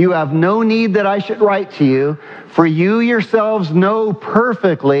 you have no need that I should write to you, for you yourselves know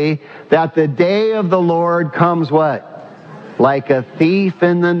perfectly that the day of the Lord comes what? Like a thief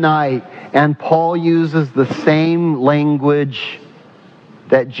in the night. And Paul uses the same language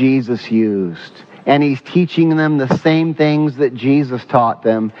that Jesus used. And he's teaching them the same things that Jesus taught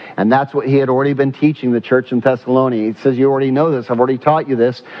them. And that's what he had already been teaching the church in Thessalonica. He says, you already know this. I've already taught you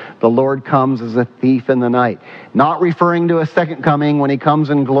this. The Lord comes as a thief in the night. Not referring to a second coming when he comes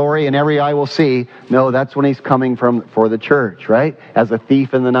in glory and every eye will see. No, that's when he's coming for the church, right? As a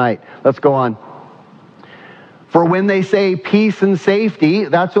thief in the night. Let's go on. For when they say peace and safety,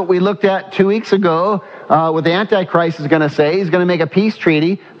 that's what we looked at 2 weeks ago. What the Antichrist is going to say. He's going to make a peace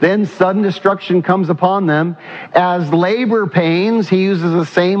treaty. Then sudden destruction comes upon them. As labor pains, he uses the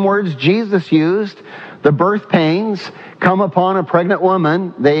same words Jesus used. The birth pains come upon a pregnant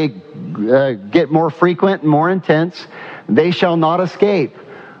woman. They get more frequent and more intense. They shall not escape.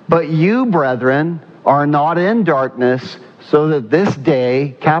 But you, brethren, are not in darkness, so that this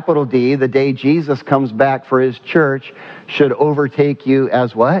day, capital D, the day Jesus comes back for his church, should overtake you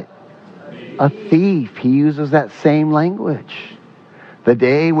as what? A thief. He uses that same language. The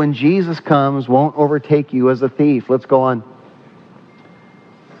day when Jesus comes won't overtake you as a thief. Let's go on.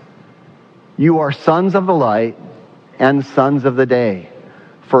 You are sons of the light and sons of the day.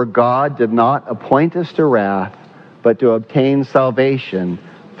 For God did not appoint us to wrath, but to obtain salvation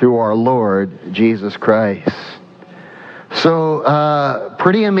through our Lord Jesus Christ. So,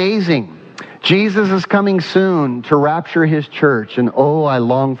 pretty amazing. Jesus is coming soon to rapture his church, and oh, I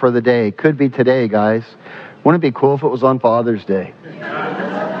long for the day. Could be today, guys. Wouldn't it be cool if it was on Father's Day?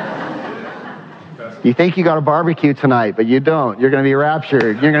 You think you got a barbecue tonight, but you don't. You're going to be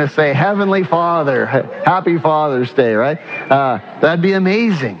raptured. You're going to say, Heavenly Father, Happy Father's Day, right? That'd be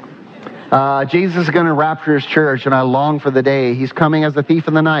amazing. Jesus is going to rapture his church, and I long for the day. He's coming as a thief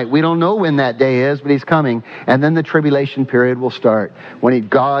in the night. We don't know when that day is, but he's coming. And then the tribulation period will start, when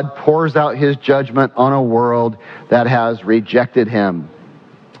God pours out his judgment on a world that has rejected him.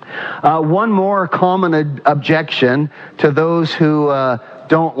 One more common objection to those who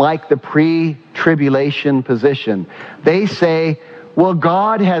don't like the pre-tribulation position. They say, well,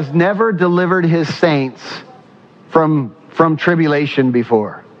 God has never delivered his saints from tribulation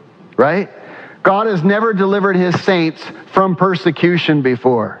before. Right? God has never delivered his saints from persecution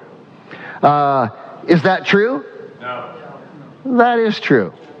before. Is that true? No. That is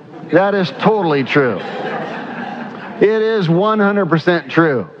true. That is totally true. It is 100%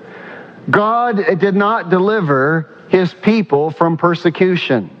 true. God did not deliver his people from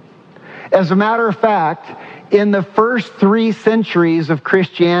persecution. As a matter of fact, in the first 3 centuries of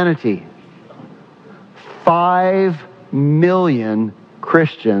Christianity, 5 million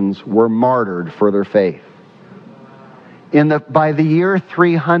Christians were martyred for their faith. By the year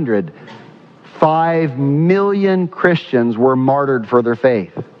 300, 5 million Christians were martyred for their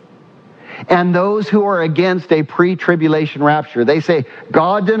faith. And those who are against a pre-tribulation rapture, they say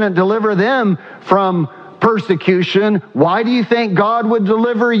God didn't deliver them from persecution. Why do you think God would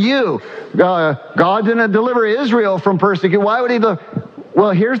deliver you? God didn't deliver Israel from persecution. Why would he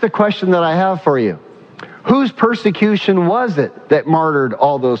Well, here's the question that I have for you. Whose persecution was it that martyred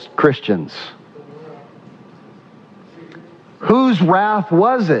all those Christians? Whose wrath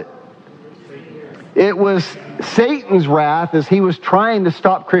was it? It was Satan's wrath as he was trying to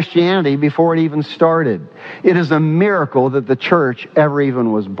stop Christianity before it even started. It is a miracle that the church ever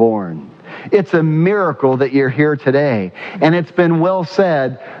even was born. It's a miracle that you're here today. And it's been well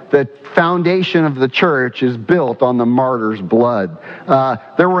said, the foundation of the church is built on the martyr's blood.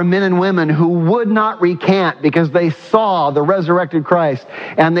 There were men and women who would not recant because they saw the resurrected Christ.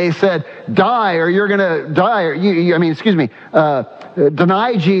 And they said, die or you're going to die.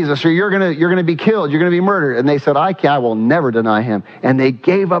 Deny Jesus or you're going to be killed. You're going to be murdered. And they said, I will never deny him. And they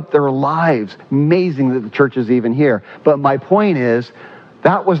gave up their lives. Amazing that the church is even here. But my point is,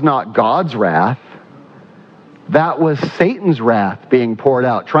 that was not God's wrath. That was Satan's wrath being poured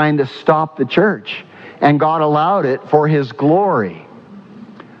out, trying to stop the church. And God allowed it for his glory.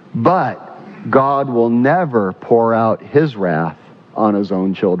 But God will never pour out his wrath on his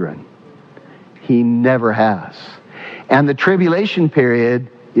own children. He never has. And the tribulation period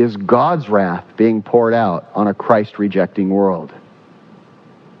is God's wrath being poured out on a Christ-rejecting world.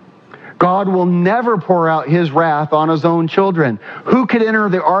 God will never pour out his wrath on his own children. Who could enter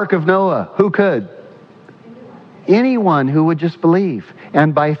the ark of Noah? Who could? Anyone who would just believe.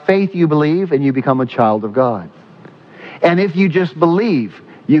 And by faith you believe and you become a child of God. And if you just believe,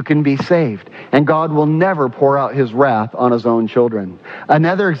 you can be saved. And God will never pour out his wrath on his own children.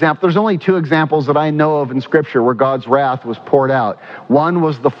 Another example, there's only two examples that I know of in Scripture where God's wrath was poured out. One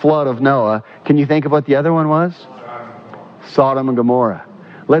was the flood of Noah. Can you think of what the other one was? Sodom and Gomorrah.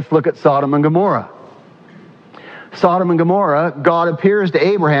 Let's look at Sodom and Gomorrah. Sodom and Gomorrah, God appears to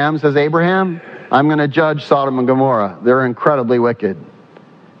Abraham, says, Abraham, I'm going to judge Sodom and Gomorrah. They're incredibly wicked.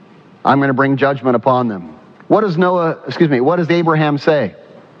 I'm going to bring judgment upon them. What does Abraham say?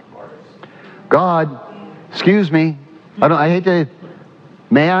 God, excuse me. I hate to,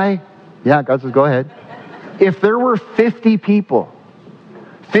 may I? Yeah, God says, go ahead. If there were 50 people,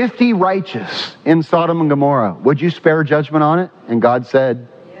 50 righteous in Sodom and Gomorrah, would you spare judgment on it? And God said,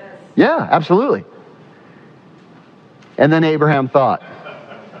 yes. Yeah, absolutely. And then Abraham thought,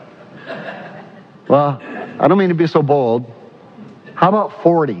 well, I don't mean to be so bold. How about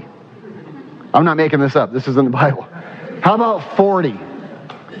 40? I'm not making this up. This is in the Bible. How about 40?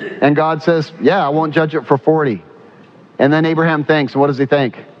 And God says, yeah, I won't judge it for 40. And then Abraham thinks, what does he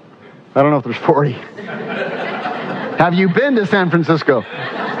think? I don't know if there's 40. Have you been to San Francisco?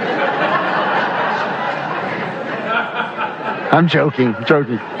 I'm joking.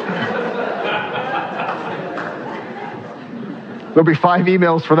 There'll be 5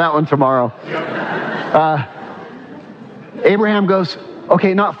 emails for that one tomorrow. Abraham goes,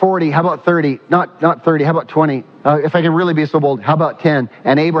 okay, not 40, how about 30? Not 30, how about 20? If I can really be so bold, how about 10?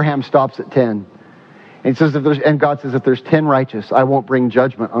 And Abraham stops at 10. And he says, and God says, if there's 10 righteous, I won't bring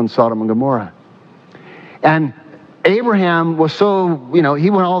judgment on Sodom and Gomorrah. And Abraham was so, he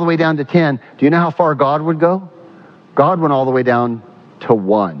went all the way down to 10. Do you know how far God would go? God went all the way down to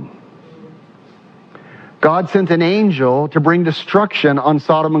 1. God sent an angel to bring destruction on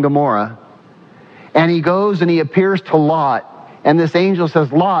Sodom and Gomorrah. And he goes and he appears to Lot. And this angel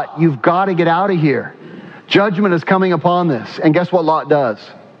says, Lot, you've got to get out of here. Judgment is coming upon this. And guess what Lot does?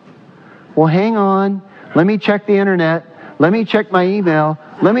 Well, hang on. Let me check the internet. Let me check my email.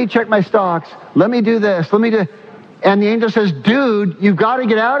 Let me check my stocks. Let me do this. And the angel says, dude, you've got to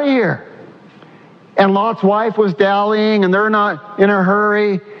get out of here. And Lot's wife was dallying, and they're not in a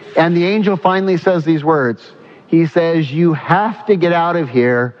hurry. And the angel finally says these words. He says, you have to get out of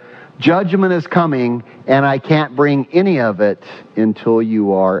here. Judgment is coming, and I can't bring any of it until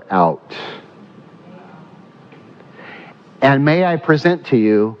you are out. And may I present to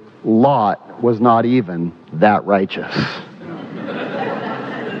you, Lot was not even that righteous.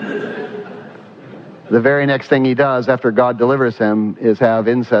 The very next thing he does after God delivers him is have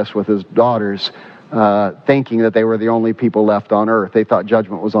incest with his daughters, thinking that they were the only people left on earth. They thought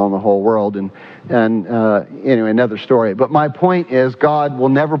judgment was on the whole world. And anyway, another story. But my point is, God will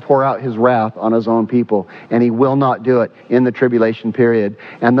never pour out his wrath on his own people, and he will not do it in the tribulation period.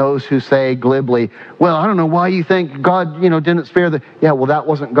 And those who say glibly, well, I don't know why you think God, didn't spare well, that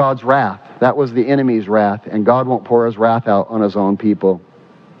wasn't God's wrath. That was the enemy's wrath, and God won't pour his wrath out on his own people.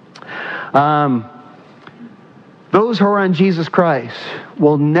 Those who are on Jesus Christ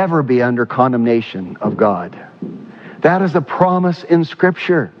will never be under condemnation of God. That is a promise in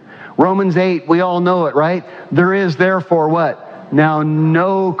Scripture. Romans 8, we all know it, right? There is therefore what? now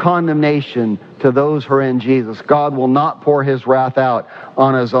no condemnation to those who are in Jesus. God will not pour his wrath out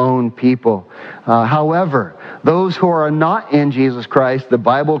on his own people. However, those who are not in Jesus Christ, the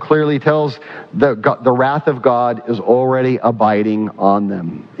Bible clearly tells the wrath of God is already abiding on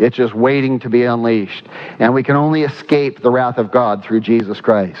them. It's just waiting to be unleashed. And we can only escape the wrath of God through Jesus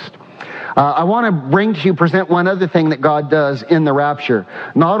Christ. I want to present one other thing that God does in the rapture.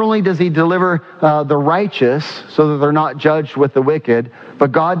 Not only does he deliver the righteous so that they're not judged with the wicked,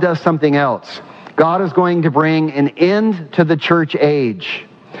 but God does something else. God is going to bring an end to the church age.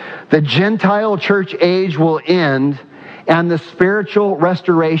 The Gentile church age will end, and the spiritual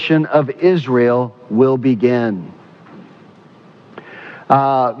restoration of Israel will begin.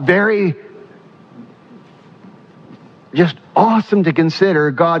 Very just awesome to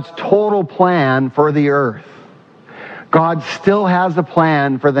consider God's total plan for the earth. God still has a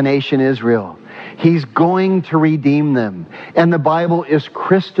plan for the nation Israel. He's going to redeem them. And the Bible is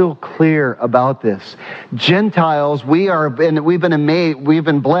crystal clear about this. Gentiles, we've been amazed, we've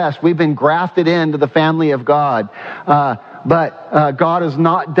been blessed, we've been grafted into the family of God. But God is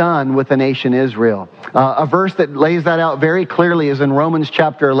not done with the nation Israel. A verse that lays that out very clearly is in Romans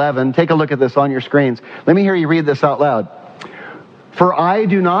chapter 11. Take a look at this on your screens. Let me hear you read this out loud. For I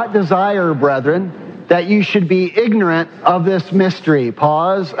do not desire, brethren, that you should be ignorant of this mystery.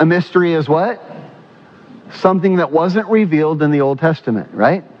 Pause. A mystery is what? Something that wasn't revealed in the Old Testament,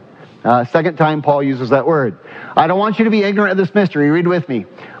 right? Second time Paul uses that word. I don't want you to be ignorant of this mystery. Read with me.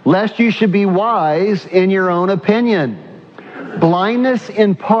 Lest you should be wise in your own opinion. Blindness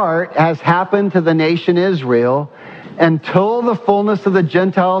in part has happened to the nation Israel until the fullness of the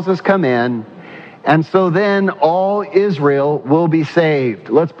Gentiles has come in, and so then all Israel will be saved.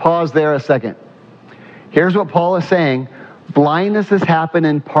 Let's pause there a second. Here's what Paul is saying. Blindness has happened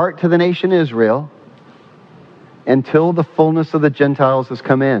in part to the nation Israel until the fullness of the Gentiles has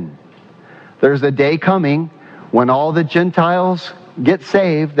come in. There's a day coming when all the Gentiles get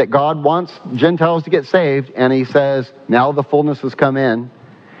saved, that God wants Gentiles to get saved, and he says, now the fullness has come in,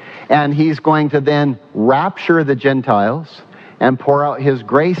 and he's going to then rapture the Gentiles and pour out his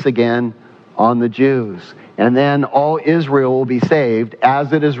grace again on the Jews. And then all Israel will be saved,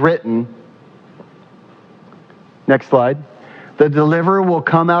 as it is written. Next slide. The deliverer will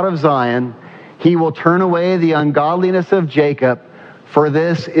come out of Zion. He will turn away the ungodliness of Jacob, for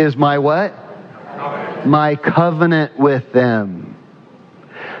this is my what? My covenant with them.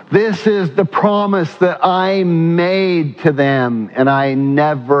 This is the promise that I made to them, and I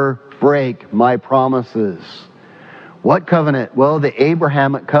never break my promises. What covenant? Well, the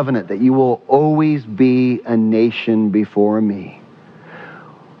Abrahamic covenant, that you will always be a nation before me.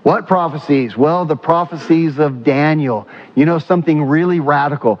 What prophecies? Well, the prophecies of Daniel. You know, something really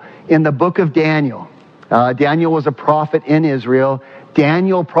radical. In the book of Daniel, Daniel was a prophet in Israel.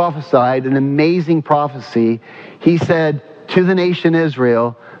 Daniel prophesied an amazing prophecy. He said to the nation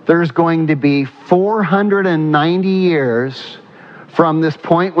Israel, there's going to be 490 years from this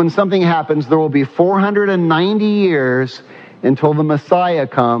point when something happens. There will be 490 years until the Messiah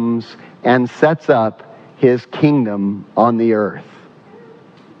comes and sets up his kingdom on the earth.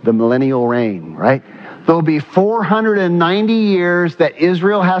 The millennial reign, right? There'll be 490 years that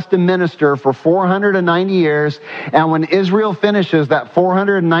Israel has to minister for 490 years. And when Israel finishes that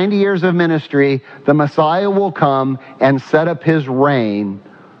 490 years of ministry, the Messiah will come and set up his reign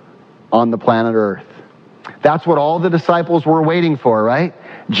on the planet Earth. That's what all the disciples were waiting for, right?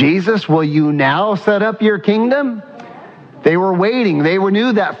 Jesus, will you now set up your kingdom? They were waiting. They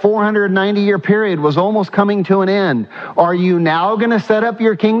knew that 490-year period was almost coming to an end. Are you now going to set up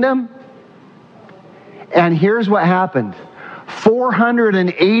your kingdom? And here's what happened.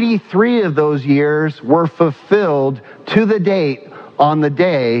 483 of those years were fulfilled to the date on the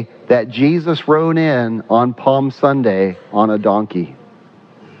day that Jesus rode in on Palm Sunday on a donkey.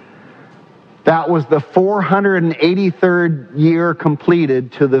 That was the 483rd year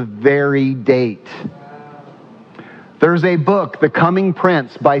completed to the very date. There's a book, The Coming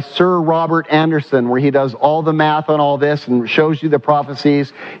Prince, by Sir Robert Anderson, where he does all the math on all this and shows you the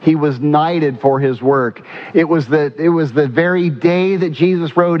prophecies. He was knighted for his work. It was the very day that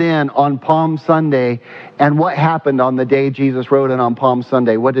Jesus rode in on Palm Sunday. And what happened on the day Jesus rode in on Palm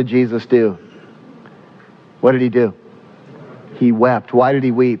Sunday? What did Jesus do? What did he do? He wept. Why did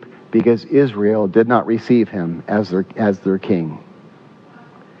he weep? Because Israel did not receive him as their king.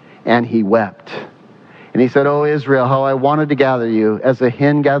 And he wept. And he said, "O Israel, how I wanted to gather you as a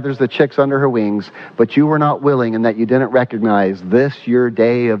hen gathers the chicks under her wings, but you were not willing, and that you didn't recognize this your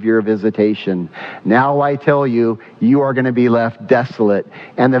day of your visitation. Now I tell you, you are going to be left desolate."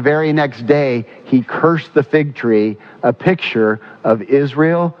 And the very next day, he cursed the fig tree, a picture of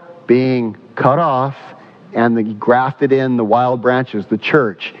Israel being cut off, and he grafted in the wild branches, the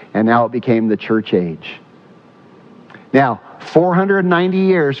church, and now it became the church age. Now, 490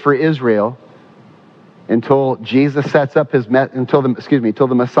 years for Israel, until Jesus sets up until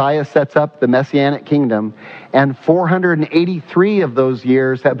the Messiah sets up the Messianic kingdom, and 483 of those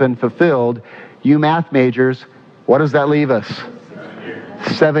years have been fulfilled. You math majors, what does that leave us?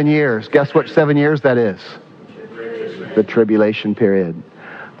 7 years. Guess what 7 years that is? The tribulation period.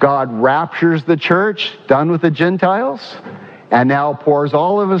 God raptures the church, done with the Gentiles, and now pours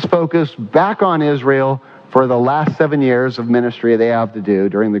all of his focus back on Israel for the last 7 years of ministry they have to do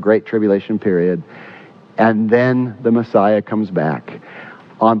during the Great Tribulation period. And then the Messiah comes back.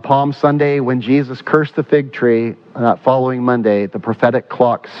 On Palm Sunday, when Jesus cursed the fig tree, that following Monday, the prophetic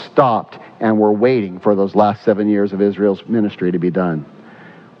clock stopped, and we're waiting for those last 7 years of Israel's ministry to be done.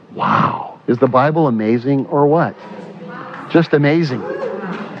 Wow. Is the Bible amazing or what? Just amazing.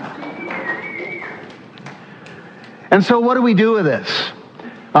 And so what do we do with this?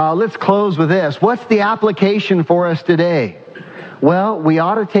 Let's close with this. What's the application for us today? Well, we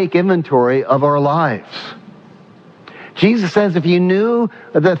ought to take inventory of our lives. Jesus says if you knew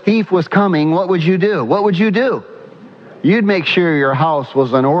the thief was coming, what would you do? What would you do? You'd make sure your house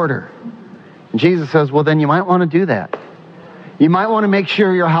was in order. And Jesus says, well, then you might want to do that. You might want to make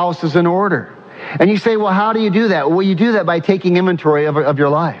sure your house is in order. And you say, well, how do you do that? Well, you do that by taking inventory of your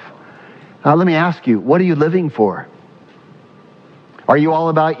life. Let me ask you, what are you living for? Are you all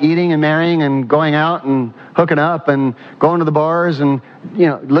about eating and marrying and going out and hooking up and going to the bars and,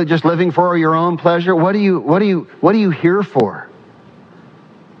 just living for your own pleasure? What are you here for?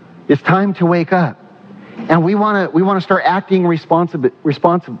 It's time to wake up. And we want to start acting responsibly. We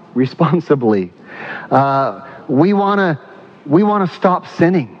want to stop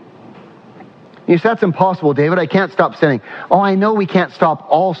sinning. You say, that's impossible, David. I can't stop sinning. Oh, I know we can't stop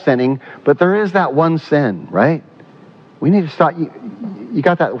all sinning, but there is that one sin, right? We need to stop. You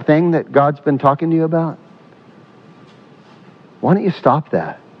got that thing that God's been talking to you about? Why don't you stop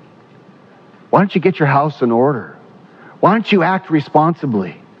that? Why don't you get your house in order? Why don't you act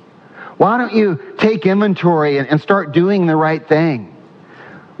responsibly? Why don't you take inventory and start doing the right thing?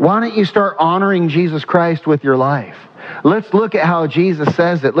 Why don't you start honoring Jesus Christ with your life? Let's look at how Jesus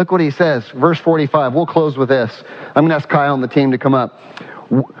says it. Look what he says. Verse 45. We'll close with this. I'm going to ask Kyle and the team to come up.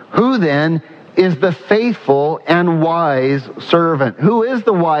 Who then is the faithful and wise servant? Who is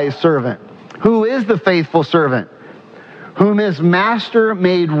the wise servant? Who is the faithful servant? Whom his master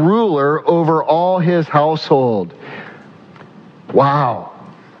made ruler over all his household. Wow.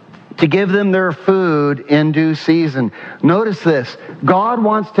 To give them their food in due season. Notice this. God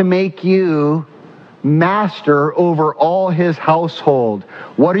wants to make you master over all his household.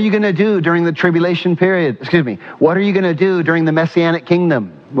 What are you going to do during the tribulation period? What are you going to do during the Messianic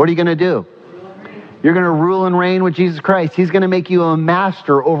kingdom? What are you going to do? You're going to rule and reign with Jesus Christ. He's going to make you a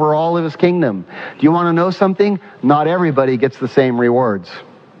master over all of his kingdom. Do you want to know something? Not everybody gets the same rewards.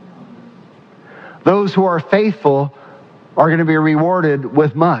 Those who are faithful are going to be rewarded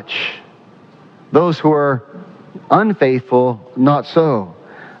with much. Those who are unfaithful, not so.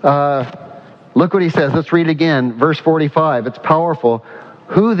 Look what he says. Let's read again. Verse 45. It's powerful.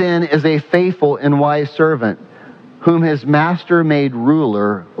 Who then is a faithful and wise servant, whom his master made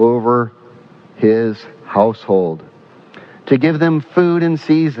ruler over his household, to give them food in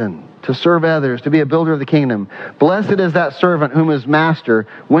season, to serve others, to be a builder of the kingdom? Blessed is that servant whom his master,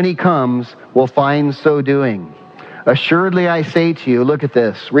 when he comes, will find so doing. Assuredly I say to you, look at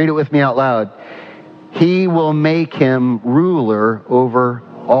this, read it with me out loud. He will make him ruler over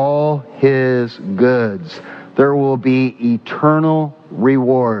all his goods. There will be eternal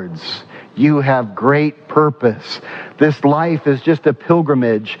rewards. You have great purpose. This life is just a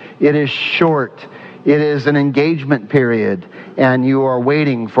pilgrimage. It is short. It is an engagement period, and you are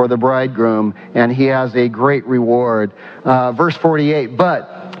waiting for the bridegroom, and he has a great reward. Verse 48,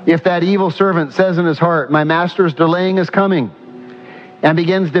 but if that evil servant says in his heart, my master is delaying his coming, and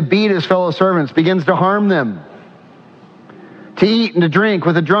begins to beat his fellow servants, begins to harm them, to eat and to drink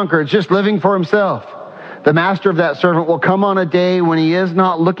with the drunkards, just living for himself, the master of that servant will come on a day when he is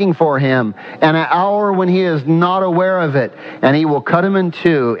not looking for him, and an hour when he is not aware of it, and he will cut him in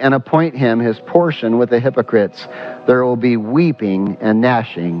two and appoint him his portion with the hypocrites. There will be weeping and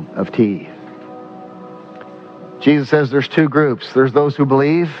gnashing of teeth. Jesus says there's two groups. There's those who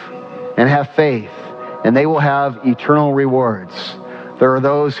believe and have faith, and they will have eternal rewards. There are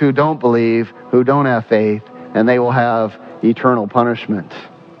those who don't believe, who don't have faith, and they will have eternal punishment.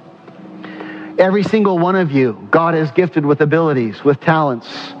 Every single one of you, God has gifted with abilities, with talents,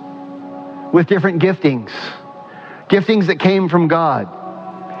 with different giftings that came from God.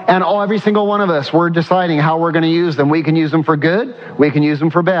 And every single one of us, we're deciding how we're going to use them. We can use them for good, we can use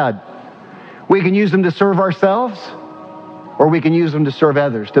them for bad. We can use them to serve ourselves, or we can use them to serve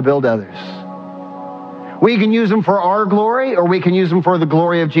others, to build others. We can use them for our glory, or we can use them for the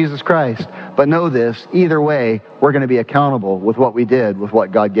glory of Jesus Christ. But know this, either way, we're going to be accountable with what we did, with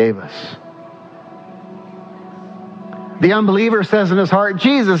what God gave us. The unbeliever says in his heart,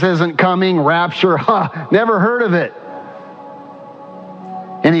 Jesus isn't coming, rapture, never heard of it.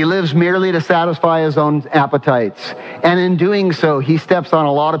 And he lives merely to satisfy his own appetites. And in doing so, he steps on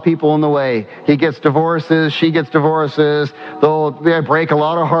a lot of people in the way. He gets divorces, she gets divorces. They break a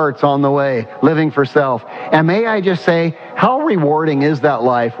lot of hearts on the way, living for self. And may I just say, how rewarding is that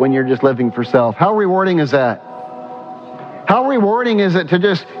life when you're just living for self? How rewarding is that? How rewarding is it to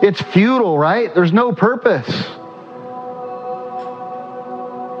just, it's futile, right? There's no purpose.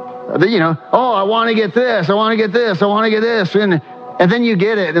 You know, I want to get this, I want to get this, I want to get this. And then you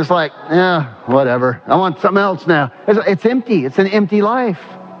get it, and it's like, whatever. I want something else now. It's empty. It's an empty life.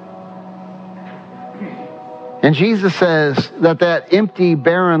 And Jesus says that empty,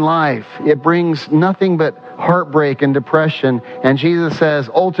 barren life, it brings nothing but heartbreak and depression. And Jesus says,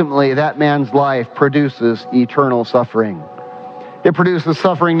 ultimately, that man's life produces eternal suffering. It produces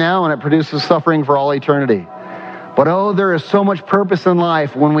suffering now, and it produces suffering for all eternity. But there is so much purpose in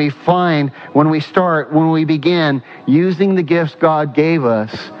life when we begin using the gifts God gave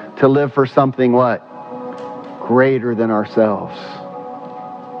us to live for something what? Greater than ourselves.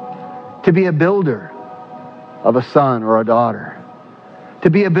 To be a builder of a son or a daughter. To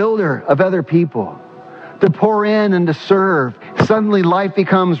be a builder of other people. To pour in and to serve. Suddenly life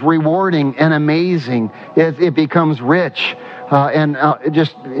becomes rewarding and amazing. It becomes rich and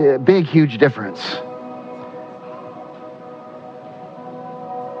just a big, huge difference.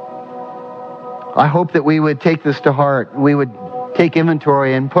 I hope that we would take this to heart. We would take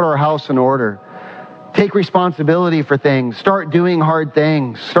inventory and put our house in order. Take responsibility for things. Start doing hard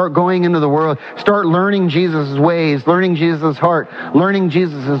things. Start going into the world. Start learning Jesus' ways, learning Jesus' heart, learning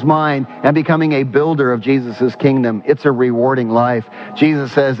Jesus' mind, and becoming a builder of Jesus' kingdom. It's a rewarding life.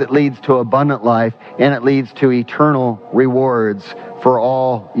 Jesus says it leads to abundant life, and it leads to eternal rewards for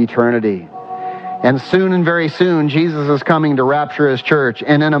all eternity. And soon and very soon, Jesus is coming to rapture his church.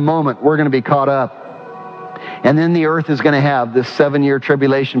 And in a moment, we're going to be caught up. And then the earth is going to have this 7-year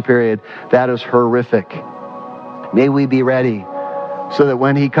tribulation period. That is horrific. May we be ready so that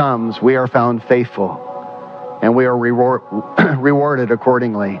when he comes, we are found faithful. And we are rewarded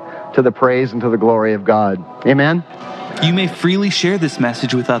accordingly to the praise and to the glory of God. Amen? You may freely share this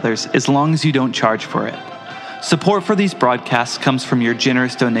message with others as long as you don't charge for it. Support for these broadcasts comes from your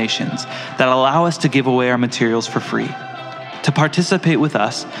generous donations that allow us to give away our materials for free. To participate with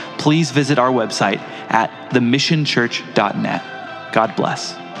us, please visit our website at themissionchurch.net. God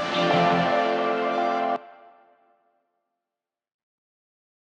bless.